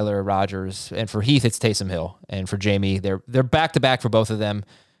 Prescott, Kyler, Rodgers, and for Heath, it's Taysom Hill, and for Jamie, they're back to back for both of them.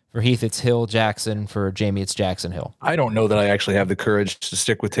 For Heath, it's Hill, Jackson. For Jamie, it's Jackson, Hill. I don't know that I actually have the courage to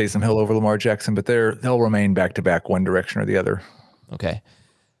stick with Taysom Hill over Lamar Jackson, but they'll remain back to back, one direction or the other. Okay.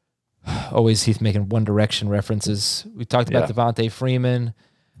 Always Heath making one direction references. We talked about Devontae Freeman.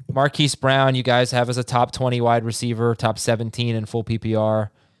 Marquise Brown, you guys have as a top 20 wide receiver, top 17 in full PPR.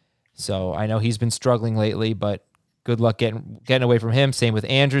 So I know he's been struggling lately, but good luck getting away from him. Same with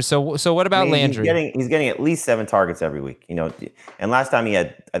Andrews. So what about Landry? He's getting at least 7 targets every week. And last time he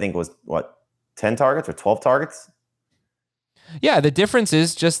had, I think, was 10 targets or 12 targets. Yeah, the difference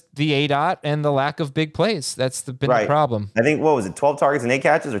is just the ADOT and the lack of big plays. That's been the problem. I think, what was it, 12 targets and 8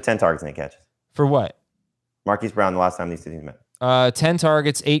 catches or 10 targets and 8 catches? For what? Marquise Brown the last time these two teams met. 10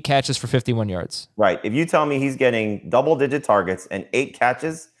 targets, 8 catches for 51 yards. Right. If you tell me he's getting double-digit targets and 8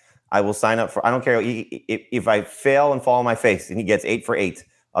 catches, I will sign up for. I don't care if I fail and fall on my face and he gets 8 for 8.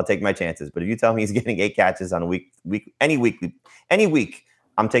 I'll take my chances. But if you tell me he's getting 8 catches on a any week,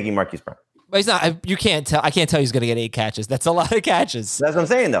 I'm taking Marquise Brown. But he's not. You can't tell. I can't tell he's going to get 8 catches. That's a lot of catches. That's what I'm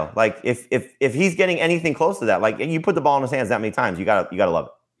saying, though. Like if he's getting anything close to that, like you put the ball in his hands that many times, you gotta love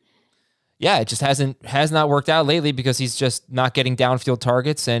it. Yeah, it just has not worked out lately because he's just not getting downfield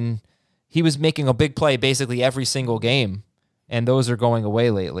targets, and he was making a big play basically every single game, and those are going away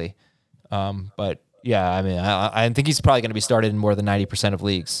lately. But yeah, I mean, I think he's probably going to be started in more than 90% of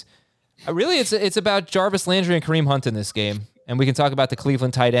leagues. Really, it's about Jarvis Landry and Kareem Hunt in this game, and we can talk about the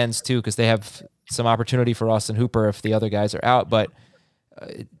Cleveland tight ends too because they have some opportunity for Austin Hooper if the other guys are out. But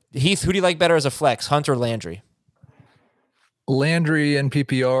Heath, who do you like better as a flex, Hunt or Landry? Landry and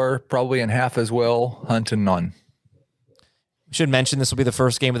PPR probably in half as well. Hunt and none. We should mention this will be the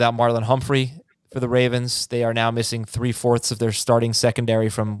first game without Marlon Humphrey for the Ravens. They are now missing 3/4 of their starting secondary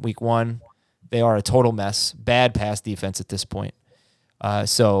from week 1. They are a total mess. Bad pass defense at this point.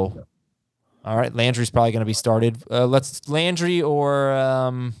 All right, Landry's probably going to be started. Let's Landry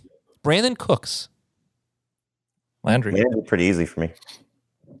or Brandon Cooks. Landry pretty easy for me.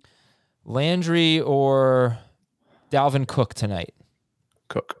 Landry or Dalvin Cook tonight.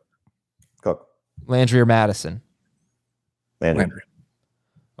 Cook. Landry or Madison. Landry.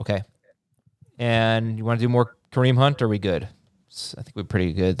 Okay. And you want to do more Kareem Hunt? Or are we good? I think we're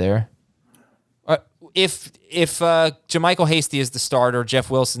pretty good there. If JaMychal Hasty is the starter, Jeff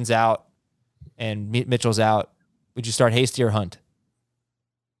Wilson's out, and Mitchell's out, would you start Hasty or Hunt?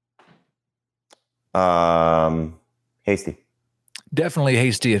 Hasty. Definitely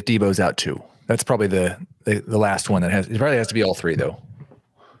Hasty if Debo's out too. That's probably the last one that has. It probably has to be all 3 though.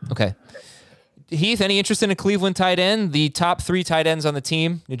 Okay. Heath, any interest in a Cleveland tight end? The top 3 tight ends on the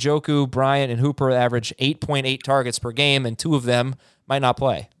team, Njoku, Bryant, and Hooper, average 8.8 targets per game, and 2 of them might not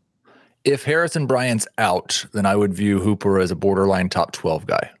play. If Harrison Bryant's out, then I would view Hooper as a borderline top 12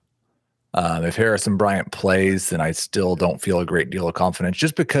 guy. If Harrison Bryant plays, then I still don't feel a great deal of confidence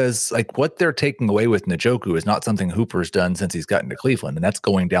just because like what they're taking away with Njoku is not something Hooper's done since he's gotten to Cleveland, and that's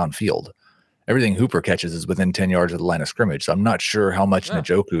going downfield. Everything Hooper catches is within 10 yards of the line of scrimmage, so I'm not sure how much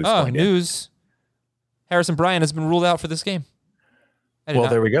Njoku is going news. Harrison Bryant has been ruled out for this game.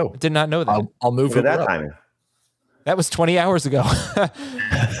 There we go. Did not know that. I'll move for that timing. That was 20 hours ago.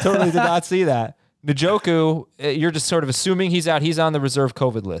 Totally did not see that. Njoku, you're just sort of assuming he's out. He's on the reserve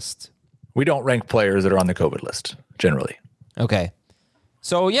COVID list. We don't rank players that are on the COVID list, generally. Okay.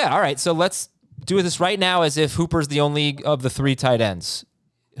 So, yeah, all right. So let's do this right now as if Hooper's the only of the 3 tight ends.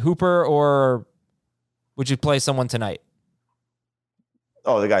 Hooper, or would you play someone tonight?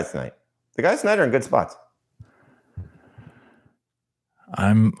 Oh, the guys tonight. The guys tonight are in good spots.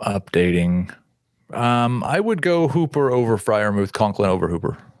 I'm updating. I would go Hooper over Freiermuth, Conklin over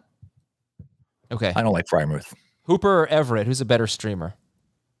Hooper. Okay. I don't like Freiermuth. Hooper or Everett? Who's a better streamer?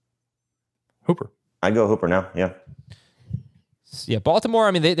 Hooper. I'd go Hooper now. Yeah. Yeah, Baltimore,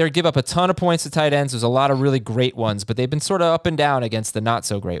 I mean, they give up a ton of points to tight ends. There's a lot of really great ones, but they've been sort of up and down against the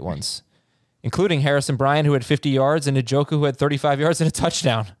not-so-great ones, including Harrison Bryant, who had 50 yards, and Njoku, who had 35 yards and a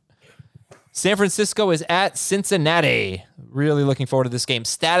touchdown. San Francisco is at Cincinnati. Really looking forward to this game.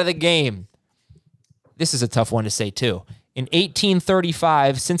 Stat of the game. This is a tough one to say, too. In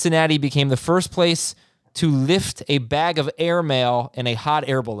 1835, Cincinnati became the first place to lift a bag of airmail in a hot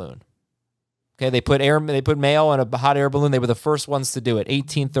air balloon. Okay, they put mail in a hot air balloon. They were the first ones to do it.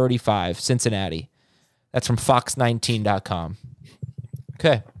 1835, Cincinnati. That's from Fox19.com.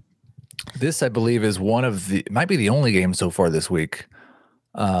 Okay. This, I believe, is might be the only game so far this week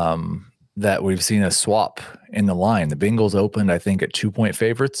that we've seen a swap in the line. The Bengals opened, I think, at 2-point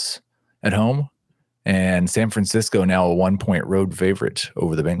favorites at home, and San Francisco now a 1-point road favorite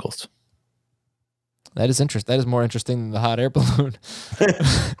over the Bengals. That is interesting. That is more interesting than the hot air balloon.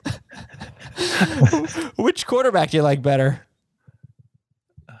 Which quarterback do you like better?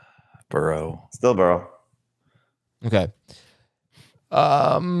 Burrow. Still Burrow. Okay.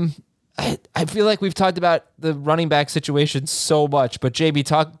 I feel like we've talked about the running back situation so much, but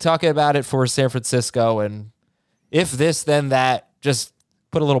JB, talk about it for San Francisco, and if this, then that. Just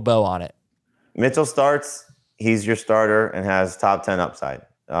put a little bow on it. Mitchell starts. He's your starter and has top 10 upside.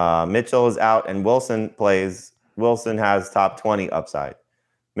 Mitchell is out and Wilson plays. Wilson has top 20 upside.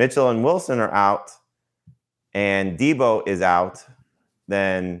 Mitchell and Wilson are out and Debo is out.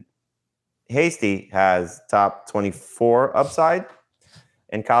 Then Hasty has top 24 upside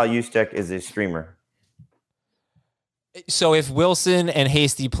and Kyle Juszczyk is a streamer. So if Wilson and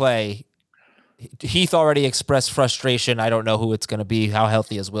Hasty play, Heath already expressed frustration. I don't know who it's going to be. How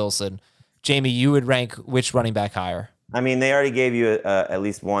healthy is Wilson? Jamie, you would rank which running back higher? I mean, they already gave you at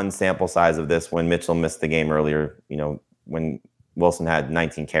least one sample size of this when Mitchell missed the game earlier, when Wilson had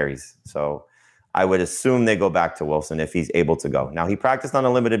 19 carries. So I would assume they go back to Wilson if he's able to go. Now, he practiced on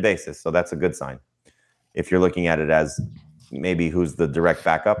a limited basis, so that's a good sign if you're looking at it as maybe who's the direct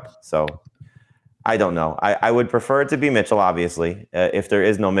backup. So I don't know. I would prefer it to be Mitchell, obviously. If there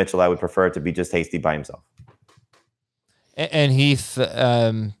is no Mitchell, I would prefer it to be just Hasty by himself. And Heath,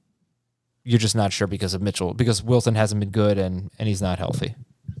 you're just not sure because of Mitchell, because Wilson hasn't been good and he's not healthy.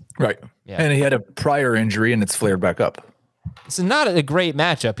 Right. Yeah. And he had a prior injury and it's flared back up. It's not a great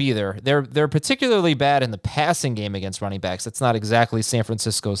matchup either. They're particularly bad in the passing game against running backs. That's not exactly San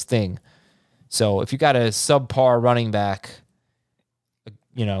Francisco's thing. So if you got a subpar running back,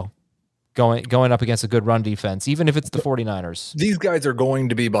 going up against a good run defense, even if it's the 49ers. These guys are going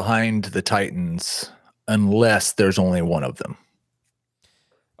to be behind the Titans unless there's only one of them.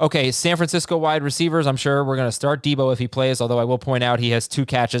 Okay, San Francisco wide receivers, I'm sure we're going to start Debo if he plays, although I will point out he has 2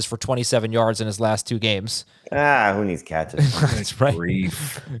 catches for 27 yards in his last 2 games. Who needs catches? That's right.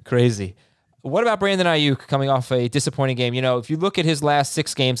 Crazy. What about Brandon Ayuk coming off a disappointing game? If you look at his last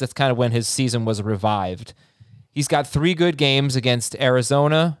 6 games, that's kind of when his season was revived. He's got 3 good games against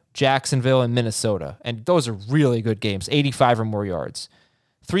Arizona, Jacksonville, and Minnesota, and those are really good games, 85 or more yards.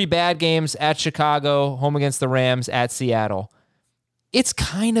 3 bad games at Chicago, home against the Rams, at Seattle. It's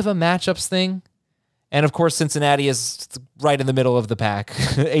kind of a matchups thing. And of course, Cincinnati is right in the middle of the pack,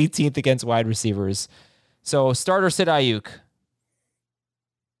 18th against wide receivers. So start or sit Ayuk?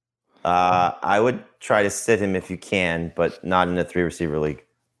 I would try to sit him if you can, but not in a 3-receiver league.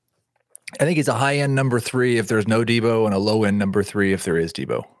 I think he's a high-end number 3 if there's no Debo and a low-end number 3 if there is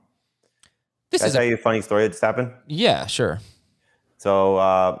Debo. Can I tell you a funny story that just happened? Yeah, sure.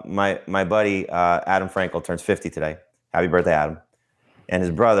 So my buddy Adam Frankel turns 50 today. Happy birthday, Adam. And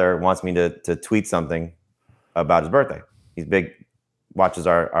his brother wants me to tweet something about his birthday. He's big, watches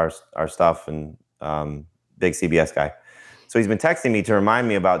our stuff, and big CBS guy. So he's been texting me to remind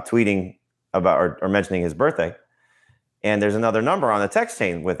me about tweeting about or mentioning his birthday. And there's another number on the text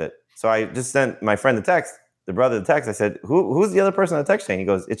chain with it. So I just sent my friend the brother the text. I said, who's the other person on the text chain? He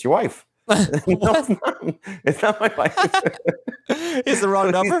goes, it's your wife. No, it's not my wife. It's the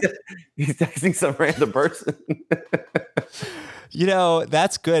wrong number? He's texting some random person.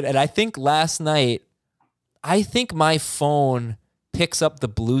 That's good. And I think last night, my phone picks up the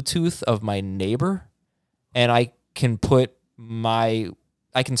Bluetooth of my neighbor, and I can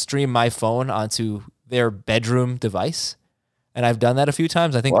stream my phone onto their bedroom device. And I've done that a few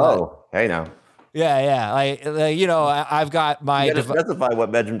times. I think. Whoa! Hey now. Yeah. Like you know, I've got my. You got to specify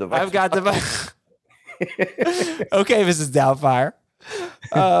what bedroom device. I've got device. Okay, Mrs. Doubtfire.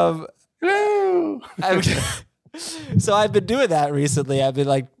 So I've been doing that recently. I've been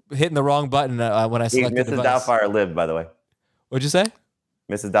like hitting the wrong button when I select the Mrs. device. Doubtfire lived, by the way. What'd you say?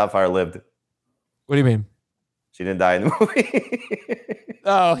 Mrs. Doubtfire lived. What do you mean? She didn't die in the movie.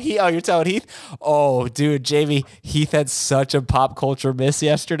 Oh, you're telling Heath? Oh, dude, Jamie, Heath had such a pop culture miss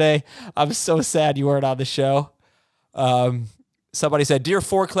yesterday. I'm so sad you weren't on the show. Somebody said, "Dear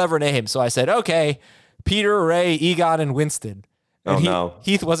 4 clever names." So I said, okay, Peter, Ray, Egon, and Winston. And no.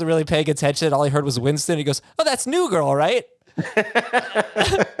 Heath wasn't really paying attention. All he heard was Winston. He goes, "Oh, that's New Girl, right?"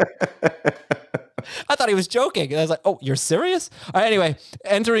 I thought he was joking. And I was like, "Oh, you're serious?" All right, anyway,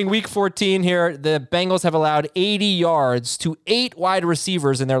 entering week 14 here, the Bengals have allowed 80 yards to 8 wide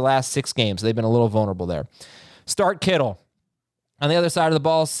receivers in their last 6 games. They've been a little vulnerable there. Start Kittle. On the other side of the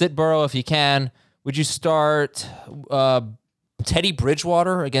ball, sit Burrow if you can. Would you start Teddy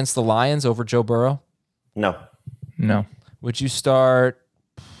Bridgewater against the Lions over Joe Burrow? No. Would you start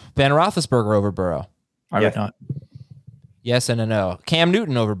Ben Roethlisberger over Burrow? I would not. Yes and a no. Cam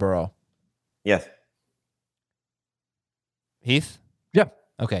Newton over Burrow? Yes. Heath? Yeah.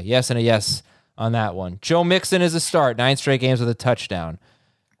 Okay, yes and a yes on that one. Joe Mixon is a start. 9 straight games with a touchdown.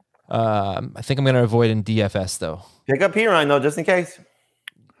 I think I'm going to avoid in DFS, though. Pick up Pirine, though, just in case.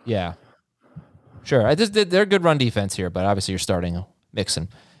 Yeah. Sure. They're good run defense here, but obviously you're starting Mixon.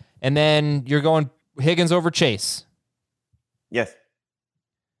 And then you're going Higgins over Chase. Yes.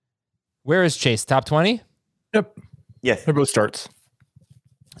 Where is Chase? Top 20? Yep. Yes. They're both starts.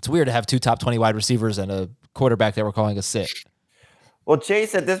 It's weird to have 2 top 20 wide receivers and a quarterback that we're calling a sit. Well,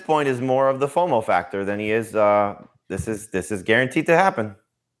 Chase at this point is more of the FOMO factor than he is. This is guaranteed to happen.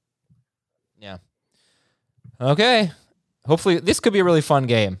 Yeah. Okay. Hopefully this could be a really fun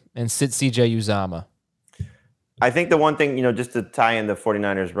game and sit CJ Uzama. I think the one thing, just to tie in the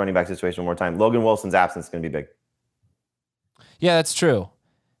 49ers running back situation one more time, Logan Wilson's absence is going to be big. Yeah, that's true.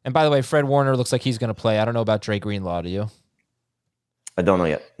 And by the way, Fred Warner looks like he's going to play. I don't know about Dre Greenlaw. Do you? I don't know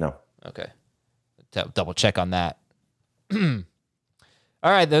yet. No. Okay. Double check on that.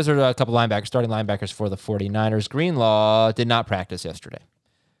 All right, those are a couple linebackers, starting linebackers for the 49ers. Greenlaw did not practice yesterday.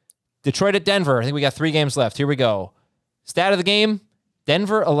 Detroit at Denver. I think we got 3 games left. Here we go. Stat of the game,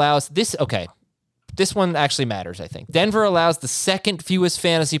 Denver allows this. Okay, this one actually matters, I think. Denver allows the second fewest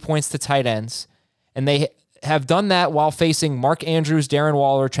fantasy points to tight ends, and they have done that while facing Mark Andrews, Darren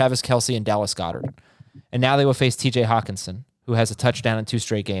Waller, Travis Kelce, and Dallas Goedert. And now they will face TJ Hawkinson, who has a touchdown in 2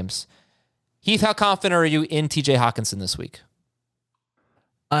 straight games. Heath, how confident are you in TJ Hawkinson this week?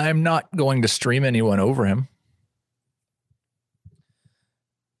 I'm not going to stream anyone over him.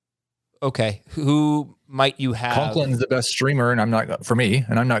 Okay, who might you have? Conklin's the best streamer, and I'm not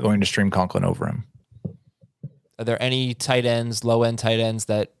going to stream Conklin over him. Are there any tight ends, low end tight ends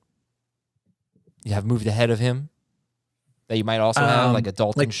that you have moved ahead of him that you might also have, like a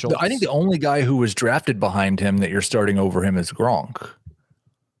Dalton Schultz? I think the only guy who was drafted behind him that you're starting over him is Gronk.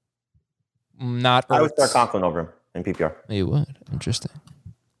 Not Ertz. I would start Conklin over him in PPR. You would. Interesting.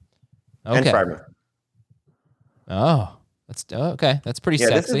 Okay. And Fryman. Oh, that's okay. That's pretty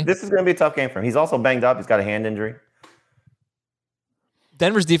sexy. This is going to be a tough game for him. He's also banged up. He's got a hand injury.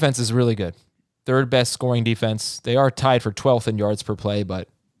 Denver's defense is really good. 3rd best scoring defense. They are tied for 12th in yards per play, but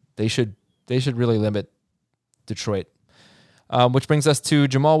they should really limit Detroit. Which brings us to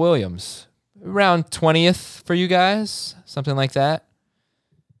Jamal Williams. Around 20th for you guys, something like that.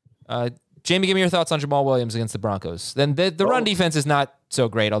 Jamie, give me your thoughts on Jamal Williams against the Broncos. Then the run defense is not so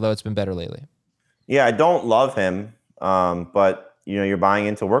great, although it's been better lately. Yeah, I don't love him, but you're buying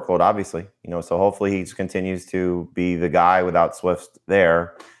into workload, obviously. So hopefully he continues to be the guy without Swift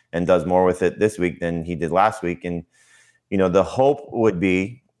there and does more with it this week than he did last week. And the hope would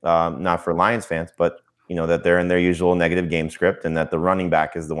be not for Lions fans, but that they're in their usual negative game script and that the running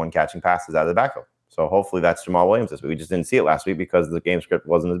back is the one catching passes out of the backfield. So hopefully that's Jamal Williams this week. We just didn't see it last week because the game script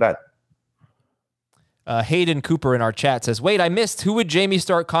wasn't as bad. Hayden Cooper in our chat says, wait, I missed. Who would Jamie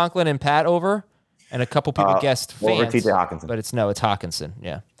start Conklin and Pat over? And a couple people guessed Fant. Over TJ Hawkinson. But it's Hawkinson.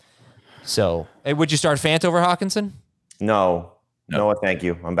 Yeah. So would you start Fant over Hawkinson? No, thank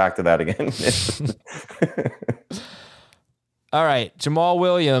you. I'm back to that again. All right. Jamal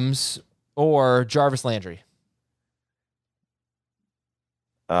Williams or Jarvis Landry?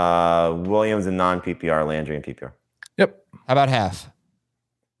 Williams in non-PPR, Landry in PPR. Yep. How about half?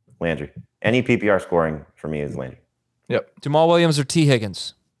 Landry. Any PPR scoring for me is Landry. Yep. Jamal Williams or T.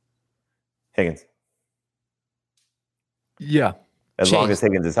 Higgins? Higgins. Yeah. As long as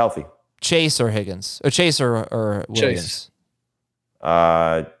Higgins is healthy. Chase or Higgins? Or Chase or Williams?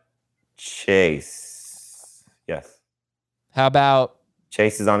 Chase. Yes. How about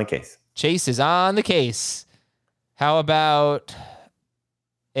Chase is on the case. Chase is on the case? How about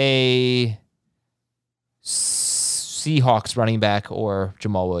a Seahawks running back or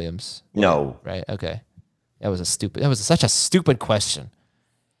Jamal Williams? No. Right. Okay. That was such a stupid question.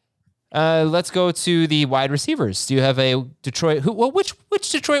 Let's go to the wide receivers. Do you have a Detroit?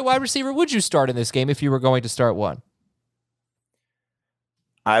 Which Detroit wide receiver would you start in this game if you were going to start one?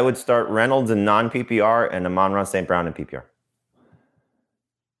 I would start Reynolds in non-PPR and Amon-Ra St. Brown in PPR.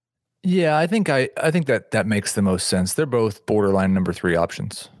 Yeah, I think that makes the most sense. They're both borderline number 3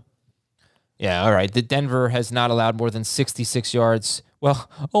 options. Yeah, all right. The Denver has not allowed more than 66 yards. Well,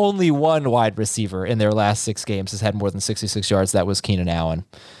 only one wide receiver in their last 6 games has had more than 66 yards. That was Keenan Allen.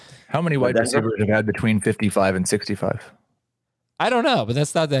 How many wide receivers have had between 55 and 65? I don't know, but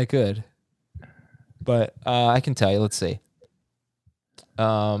that's not that good. But I can tell you. Let's see.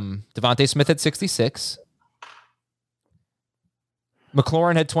 Devontae Smith had 66.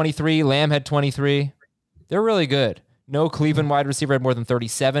 McLaurin had 23. Lamb had 23. They're really good. No Cleveland wide receiver had more than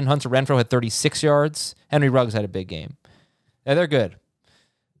 37. Hunter Renfrow had 36 yards. Henry Ruggs had a big game. Yeah, they're good.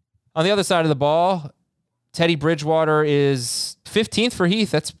 On the other side of the ball, Teddy Bridgewater is 15th for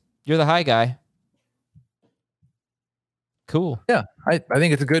Heath. You're the high guy. Cool. Yeah, I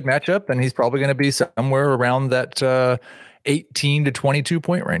think it's a good matchup, and he's probably going to be somewhere around that 18 to 22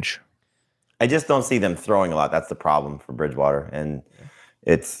 point range. I just don't see them throwing a lot. That's the problem for Bridgewater. And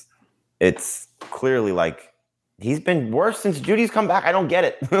it's clearly like he's been worse since Judy's come back. I don't get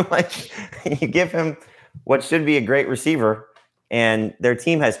it. Like, you give him what should be a great receiver, and their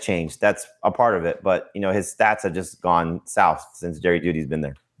team has changed. That's a part of it. But, his stats have just gone south since Jerry Jeudy's been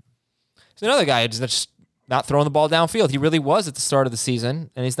there. There's another guy that's not throwing the ball downfield. He really was at the start of the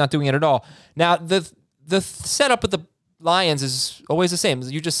season, and he's not doing it at all. Now, the setup with the Lions is always the same.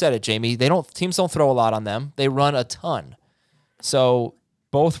 You just said it, Jamie. Teams don't throw a lot on them. They run a ton. So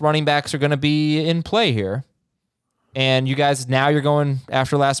both running backs are going to be in play here. And you guys, now you're going,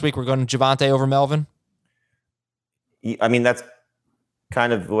 after last week, we're going Javonte over Melvin? I mean, that's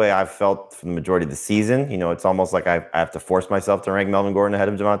kind of the way I've felt for the majority of the season. It's almost like I have to force myself to rank Melvin Gordon ahead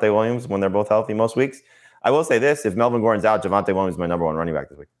of Javonte Williams when they're both healthy most weeks. I will say this, if Melvin Gordon's out, Javonte Williams is my number 1 running back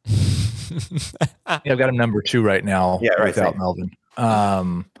this week. Yeah, I've got him number 2 right now. Yeah, right. Without Melvin.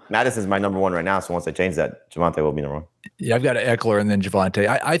 Madison's my number 1 right now, so once I change that, Javonte will be number 1. Yeah, I've got Eckler and then Javonte.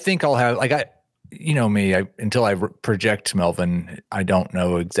 I think I'll have, me, until I project Melvin, I don't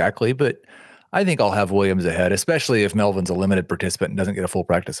know exactly, but I think I'll have Williams ahead, especially if Melvin's a limited participant and doesn't get a full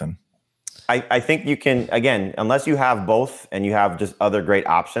practice in. I think you can, again, unless you have both and you have just other great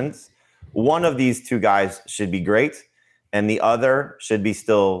options, one of these 2 guys should be great, and the other should be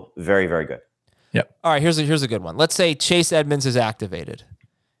still very, very good. Yep. All right, here's a good one. Let's say Chase Edmonds is activated,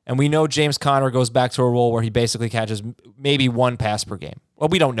 and we know James Conner goes back to a role where he basically catches maybe 1 pass per game. Well,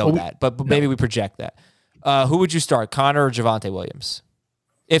 we don't know that, but maybe we project that. Who would you start, Conner or Javonte Williams,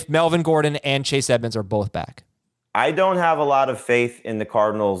 if Melvin Gordon and Chase Edmonds are both back? I don't have a lot of faith in the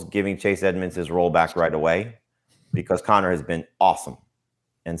Cardinals giving Chase Edmonds his role back right away because Conner has been awesome.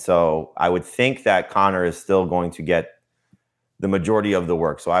 And so I would think that Conner is still going to get the majority of the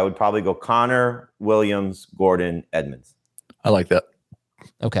work. So I would probably go Conner, Williams, Gordon, Edmonds. I like that.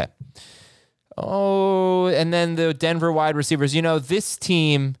 Okay. Oh, and then the Denver wide receivers. This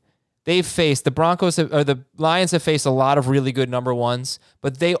team, they've faced the Lions have faced a lot of really good number 1s,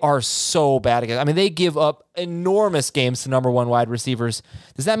 but they are so bad against. I mean, they give up enormous games to number 1 wide receivers.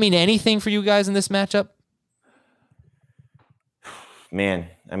 Does that mean anything for you guys in this matchup? Man,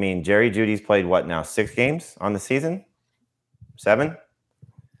 I mean, Jerry Jeudy's played what now? 6 games on the season? 7?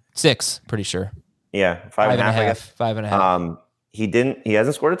 6, pretty sure. Yeah, 5.5. I guess. 5.5. He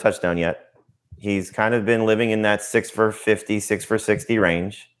hasn't scored a touchdown yet. He's kind of been living in that 6 for 50, 6 for 60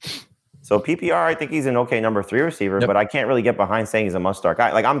 range. So PPR, I think he's an okay number 3 receiver, but I can't really get behind saying he's a must-start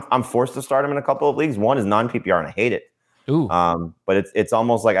guy. Like I'm forced to start him in a couple of leagues. One is non-PPR, and I hate it. Ooh. But it's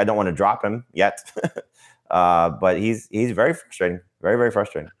almost like I don't want to drop him yet. But he's very frustrating, very, very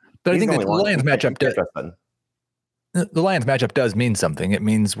frustrating. But I think the Lions matchup does mean something. It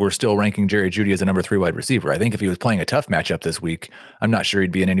means we're still ranking Jerry Jeudy as a number 3 wide receiver. I think if he was playing a tough matchup this week, I'm not sure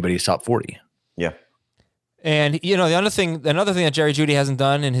he'd be in anybody's top 40. Yeah. And, another thing that Jerry Jeudy hasn't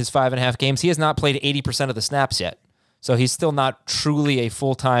done in his 5.5 games, he has not played 80% of the snaps yet. So he's still not truly a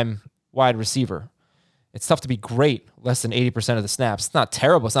full-time wide receiver. It's tough to be great less than 80% of the snaps. It's not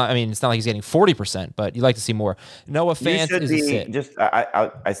terrible. It's not like he's getting 40%, but you like to see more. Noah Fant is a sit.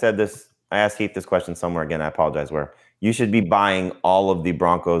 I said this. I asked Heath this question somewhere again. I apologize. Where you should be buying all of the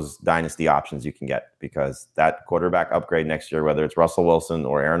Broncos dynasty options you can get, because that quarterback upgrade next year, whether it's Russell Wilson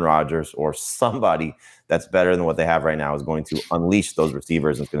or Aaron Rodgers or somebody that's better than what they have right now, is going to unleash those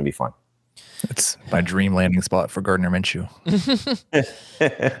receivers. And it's going to be fun. It's my dream landing spot for Gardner Minshew.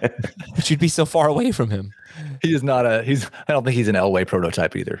 But you'd be so far away from him. He is not I don't think he's an Elway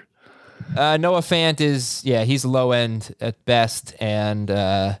prototype either. Noah Fant he's low end at best, and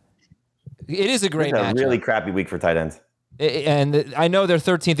it is a great matchup. Really crappy week for tight ends. And I know they're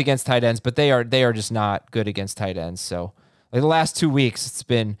 13th against tight ends, but they are just not good against tight ends. So like the last 2 weeks, it's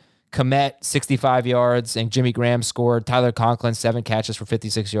been Kmet 65 yards and Jimmy Graham scored. Tyler Conklin 7 catches for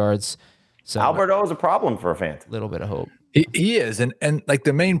 56 yards. So Alberto is a problem for a Fant. A little bit of hope. He is, and like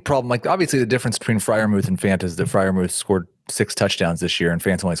the main problem, like obviously the difference between Freiermuth and Fant is that Freiermuth scored 6 touchdowns this year and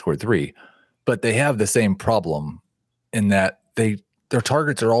Fant only scored 3. But they have the same problem in that their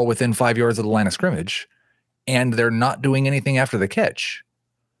targets are all within 5 yards of the line of scrimmage, and they're not doing anything after the catch.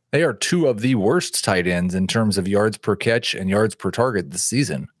 They are 2 of the worst tight ends in terms of yards per catch and yards per target this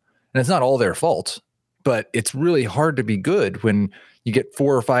season. And it's not all their fault, but it's really hard to be good when you get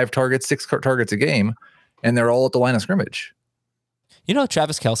 4 or 5 targets, 6 targets a game, and they're all at the line of scrimmage. You know,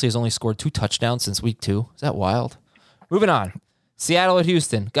 Travis Kelce has only scored 2 touchdowns since week 2. Is that wild? Moving on. Seattle at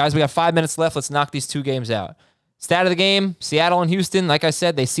Houston. Guys, we got 5 minutes left. Let's knock these 2 games out. Stat of the game, Seattle and Houston. Like I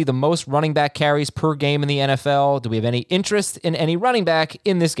said, they see the most running back carries per game in the NFL. Do we have any interest in any running back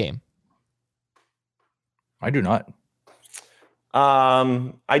in this game? I do not.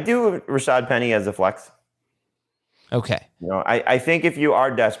 I do Rashad Penny as a flex. Okay. You know, I think if you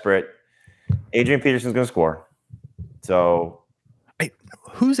are desperate, Adrian Peterson's going to score. So,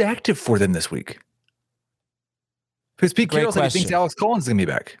 who's active for them this week? Because Pete Carroll said he thinks Alex Collins is going to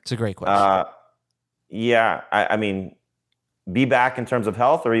be back. It's a great question. Yeah, I mean, be back in terms of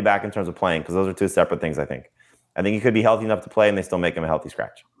health or be back in terms of playing, because those are 2 separate things, I think. I think he could be healthy enough to play and they still make him a healthy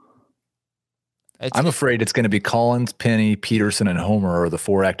scratch. I'm afraid it's going to be Collins, Penny, Peterson, and Homer are the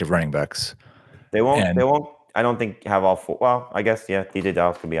 4 active running backs. They won't, I don't think, have all 4. Well, I guess, yeah, DJ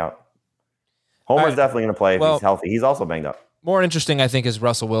Dallas could be out. Homer's definitely going to play if he's healthy. He's also banged up. More interesting, I think, is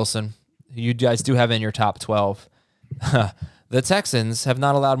Russell Wilson, who you guys do have in your top 12. The Texans have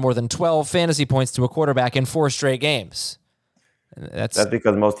not allowed more than 12 fantasy points to a quarterback in 4 straight games. That's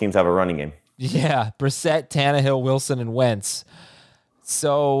because most teams have a running game. Yeah, Brissett, Tannehill, Wilson, and Wentz.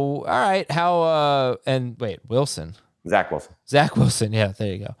 So, all right, Wilson. Zach Wilson. Zach Wilson, yeah,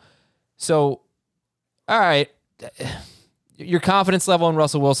 there you go. So, all right, your confidence level in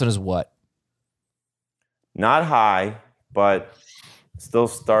Russell Wilson is what? Not high, but still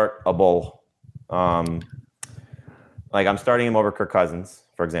startable. Like I'm starting him over Kirk Cousins,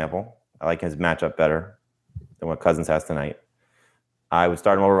 for example. I like his matchup better than what Cousins has tonight. I would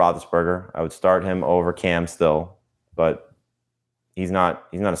start him over Roethlisberger. I would start him over Cam still, but he's not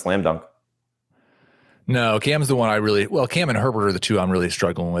a slam dunk. No, Cam's the one Cam and Herbert are the 2 I'm really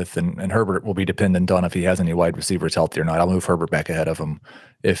struggling with, and Herbert will be dependent on if he has any wide receivers healthy or not. I'll move Herbert back ahead of him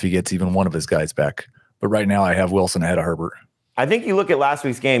if he gets even one of his guys back. But right now I have Wilson ahead of Herbert. I think you look at last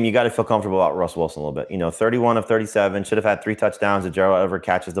week's game, you got to feel comfortable about Russell Wilson a little bit. You know, 31 of 37, should have had 3 touchdowns. If Gerald Everett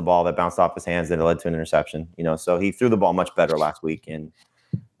catches the ball that bounced off his hands, that led to an interception. You know, so he threw the ball much better last week. And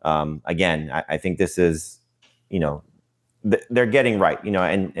again, I think this is, you know, they're getting right. You know,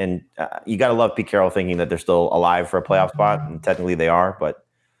 and you got to love Pete Carroll thinking that they're still alive for a playoff spot, and technically they are. But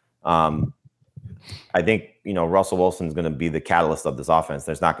I think, you know, Russell Wilson is going to be the catalyst of this offense.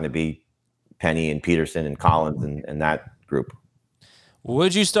 There's not going to be Penny and Peterson and Collins and that group.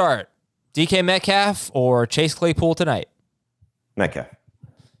 Would you start DK Metcalf or Chase Claypool tonight? Metcalf.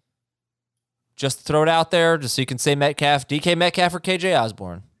 Just throw it out there just so you can say Metcalf. DK Metcalf or KJ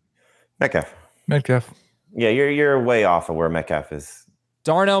Osborne? Metcalf. Yeah, you're way off of where Metcalf is.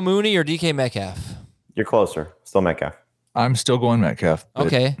 Darnell Mooney or DK Metcalf? You're closer. Still Metcalf. I'm still going Metcalf.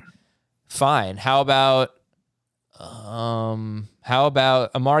 Okay. Fine. How about Amari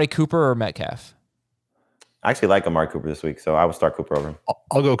Cooper or Metcalf? I actually like Amari Cooper this week, so I will start Cooper over him.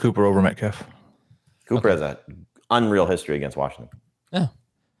 I'll go Cooper over Metcalf. Cooper has an unreal history against Washington. Oh,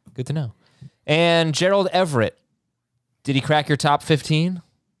 good to know. And Gerald Everett, did he crack your top 15?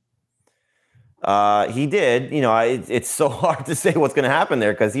 He did. You know, it's so hard to say what's going to happen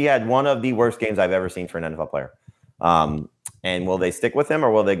there because he had one of the worst games I've ever seen for an NFL player. And will they stick with him, or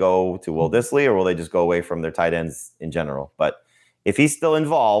will they go to Will Dissly, or will they just go away from their tight ends in general? But if he's still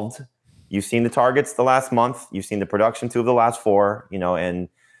involved, you've seen the targets the last month. You've seen the production 2 of the last 4, you know, and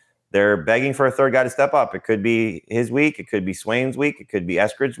they're begging for a third guy to step up. It could be his week. It could be Swain's week. It could be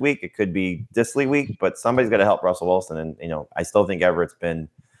Eskridge's week. It could be Dissly week. But somebody's got to help Russell Wilson. And, you know, I still think Everett's been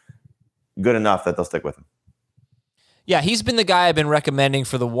good enough that they'll stick with him. Yeah, he's been the guy I've been recommending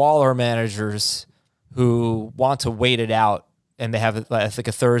for the Waller managers who want to wait it out, and they have like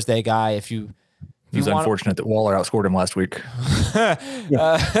a Thursday guy. It was unfortunate that Waller outscored him last week. In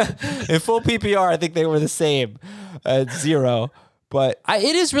full PPR, I think they were the same at 0. But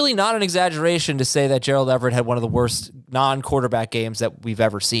it is really not an exaggeration to say that Gerald Everett had one of the worst non-quarterback games that we've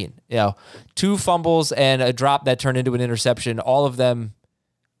ever seen. 2 fumbles and a drop that turned into an interception. All of them,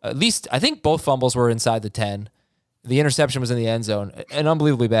 at least I think both fumbles were inside the 10. The interception was in the end zone. An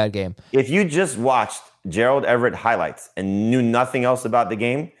unbelievably bad game. If you just watched Gerald Everett highlights and knew nothing else about the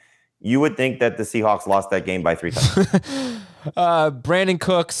game, you would think that the Seahawks lost that game by 3 touchdowns. Brandon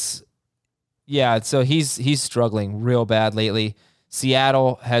Cooks, yeah, so he's struggling real bad lately.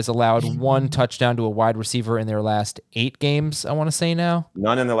 Seattle has allowed 1 touchdown to a wide receiver in their last 8 games, I want to say now.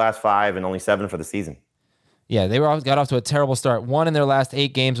 None in the last 5 and only 7 for the season. Yeah, they got off to a terrible start. 1 in their last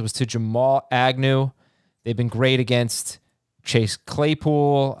 8 games was to Jamal Agnew. They've been great against Chase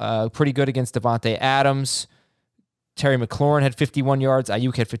Claypool, pretty good against Devontae Adams. Terry McLaurin had 51 yards.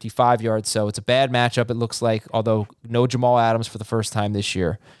 Ayuk had 55 yards. So it's a bad matchup, it looks like, although no Jamal Adams for the first time this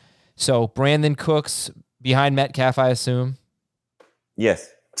year. So Brandon Cooks behind Metcalf, I assume.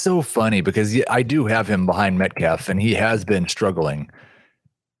 Yes. So funny because I do have him behind Metcalf, and he has been struggling.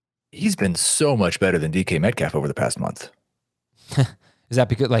 He's been so much better than DK Metcalf over the past month. Is that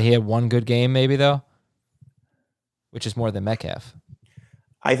because he had 1 good game maybe, though? Which is more than Metcalf.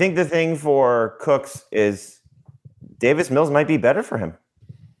 I think the thing for Cooks is Davis Mills might be better for him,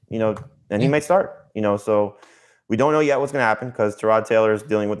 and he might start, so we don't know yet what's going to happen because Tyrod Taylor is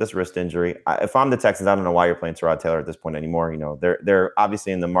dealing with this wrist injury. If I'm the Texans, I don't know why you're playing Tyrod Taylor at this point anymore. They're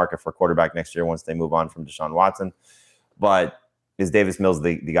obviously in the market for quarterback next year once they move on from Deshaun Watson. But is Davis Mills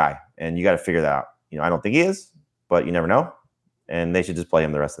the guy? And you got to figure that out. I don't think he is, but you never know. And they should just play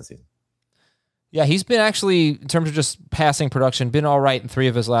him the rest of the season. Yeah, he's been actually, in terms of just passing production, been all right in 3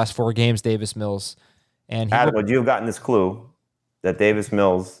 of his last 4 games, Davis Mills. And Adam, would you have gotten this clue that Davis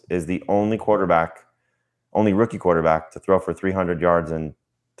Mills is the only rookie quarterback to throw for 300 yards and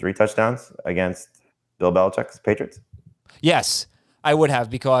 3 touchdowns against Bill Belichick's Patriots? Yes, I would have,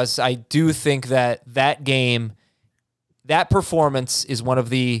 because I do think that game, that performance is one of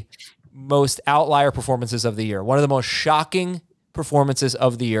the most outlier performances of the year. One of the most shocking performances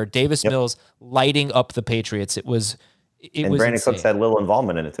of the year. Davis Mills lighting up the Patriots. It was Brandon insane. Cooks had little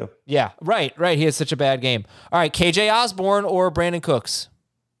involvement in it too. Yeah, right. He had such a bad game. All right, KJ Osborne or Brandon Cooks?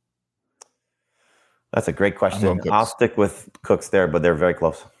 That's a great question. I'll stick with Cooks there, but they're very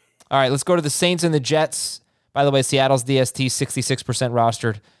close. All right, let's go to the Saints and the Jets. By the way, Seattle's DST 66%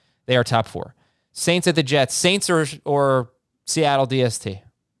 rostered. They are top 4. Saints at the Jets. Saints or Seattle DST?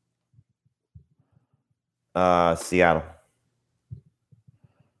 Seattle.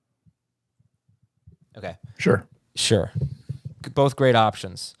 Okay. Sure. Both great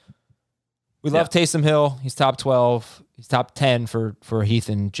options. We love Taysom Hill. He's top 12. He's top 10 for Heath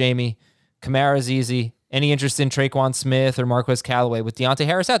and Jamie. Kamara's easy. Any interest in Traquan Smith or Marquez Callaway with Deontay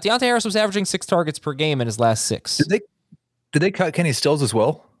Harris out? Deontay Harris was averaging 6 targets per game in his last 6. Did they cut Kenny Stills as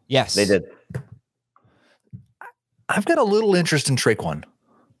well? Yes. They did. I've got a little interest in Traquan.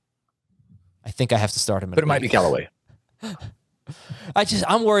 I think I have to start him. But it might be Callaway.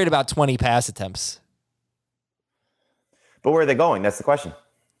 I'm worried about 20 pass attempts. But where are they going? That's the question.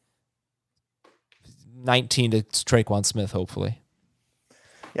 19 to Traquan Smith, hopefully.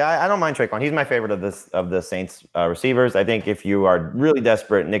 Yeah, I don't mind Traquan. He's my favorite of the Saints receivers. I think if you are really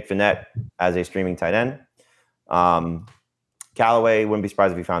desperate, Nick Vannett as a streaming tight end. Callaway, wouldn't be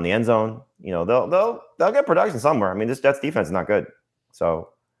surprised if he found the end zone. They'll get production somewhere. I mean, this Jets defense is not good, so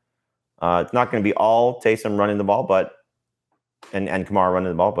it's not going to be all Taysom running the ball, and Kamara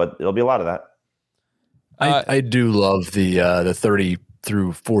running the ball, but it'll be a lot of that. I do love the 30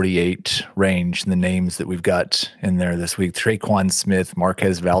 through 48 range and the names that we've got in there this week. Traquan Smith,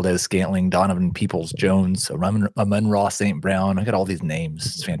 Marquez Valdez-Scantling, Donovan Peoples-Jones, Amon-Ra St. Brown. I got all these names.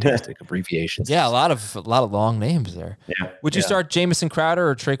 It's fantastic. Abbreviations. Yeah, a lot of long names there. Yeah. Would you start Jamison Crowder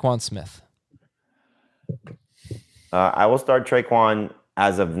or Traquan Smith? I will start Traquan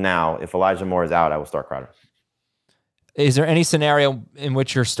as of now. If Elijah Moore is out, I will start Crowder. Is there any scenario in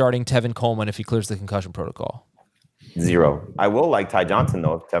which you're starting Tevin Coleman if he clears the concussion protocol? 0. I will like Ty Johnson,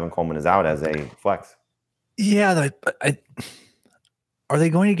 though, if Tevin Coleman is out as a flex. Yeah. Are they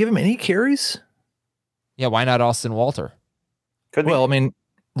going to give him any carries? Yeah, why not Austin Walter? Could be. Well, I mean,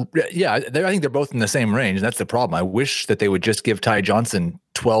 yeah, I think they're both in the same range. And that's the problem. I wish that they would just give Ty Johnson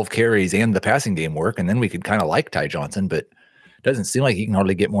 12 carries and the passing game work, and then we could kind of like Ty Johnson, but it doesn't seem like he can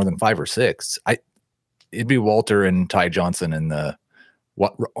hardly get more than 5 or 6. It'd be Walter and Ty Johnson in the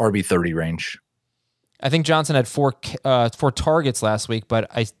RB30 range. I think Johnson had four targets last week, but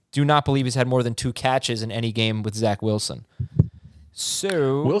I do not believe he's had more than 2 catches in any game with Zach Wilson.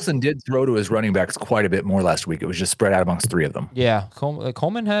 So Wilson did throw to his running backs quite a bit more last week. It was just spread out amongst 3 of them. Yeah,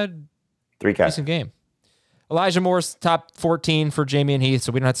 Coleman had 3 catches. Decent game. Elijah Moore's top 14 for Jamie and Heath,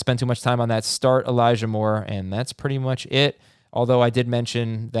 so we don't have to spend too much time on that. Start Elijah Moore, and that's pretty much it. Although I did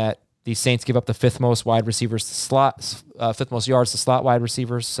mention that the Saints give up the 5th most wide receivers to slot, 5th most yards to slot wide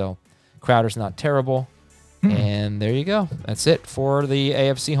receivers, so Crowder's not terrible. And there you go. That's it for the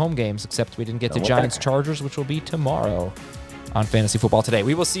AFC home games, except we didn't get to Giants-Chargers, which will be tomorrow on Fantasy Football Today.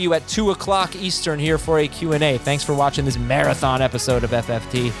 We will see you at 2 o'clock Eastern here for a Q&A. Thanks for watching this marathon episode of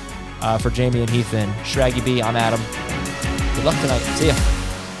FFT. For Jamie and Heath and Shraggy B, I'm Adam. Good luck tonight. See ya.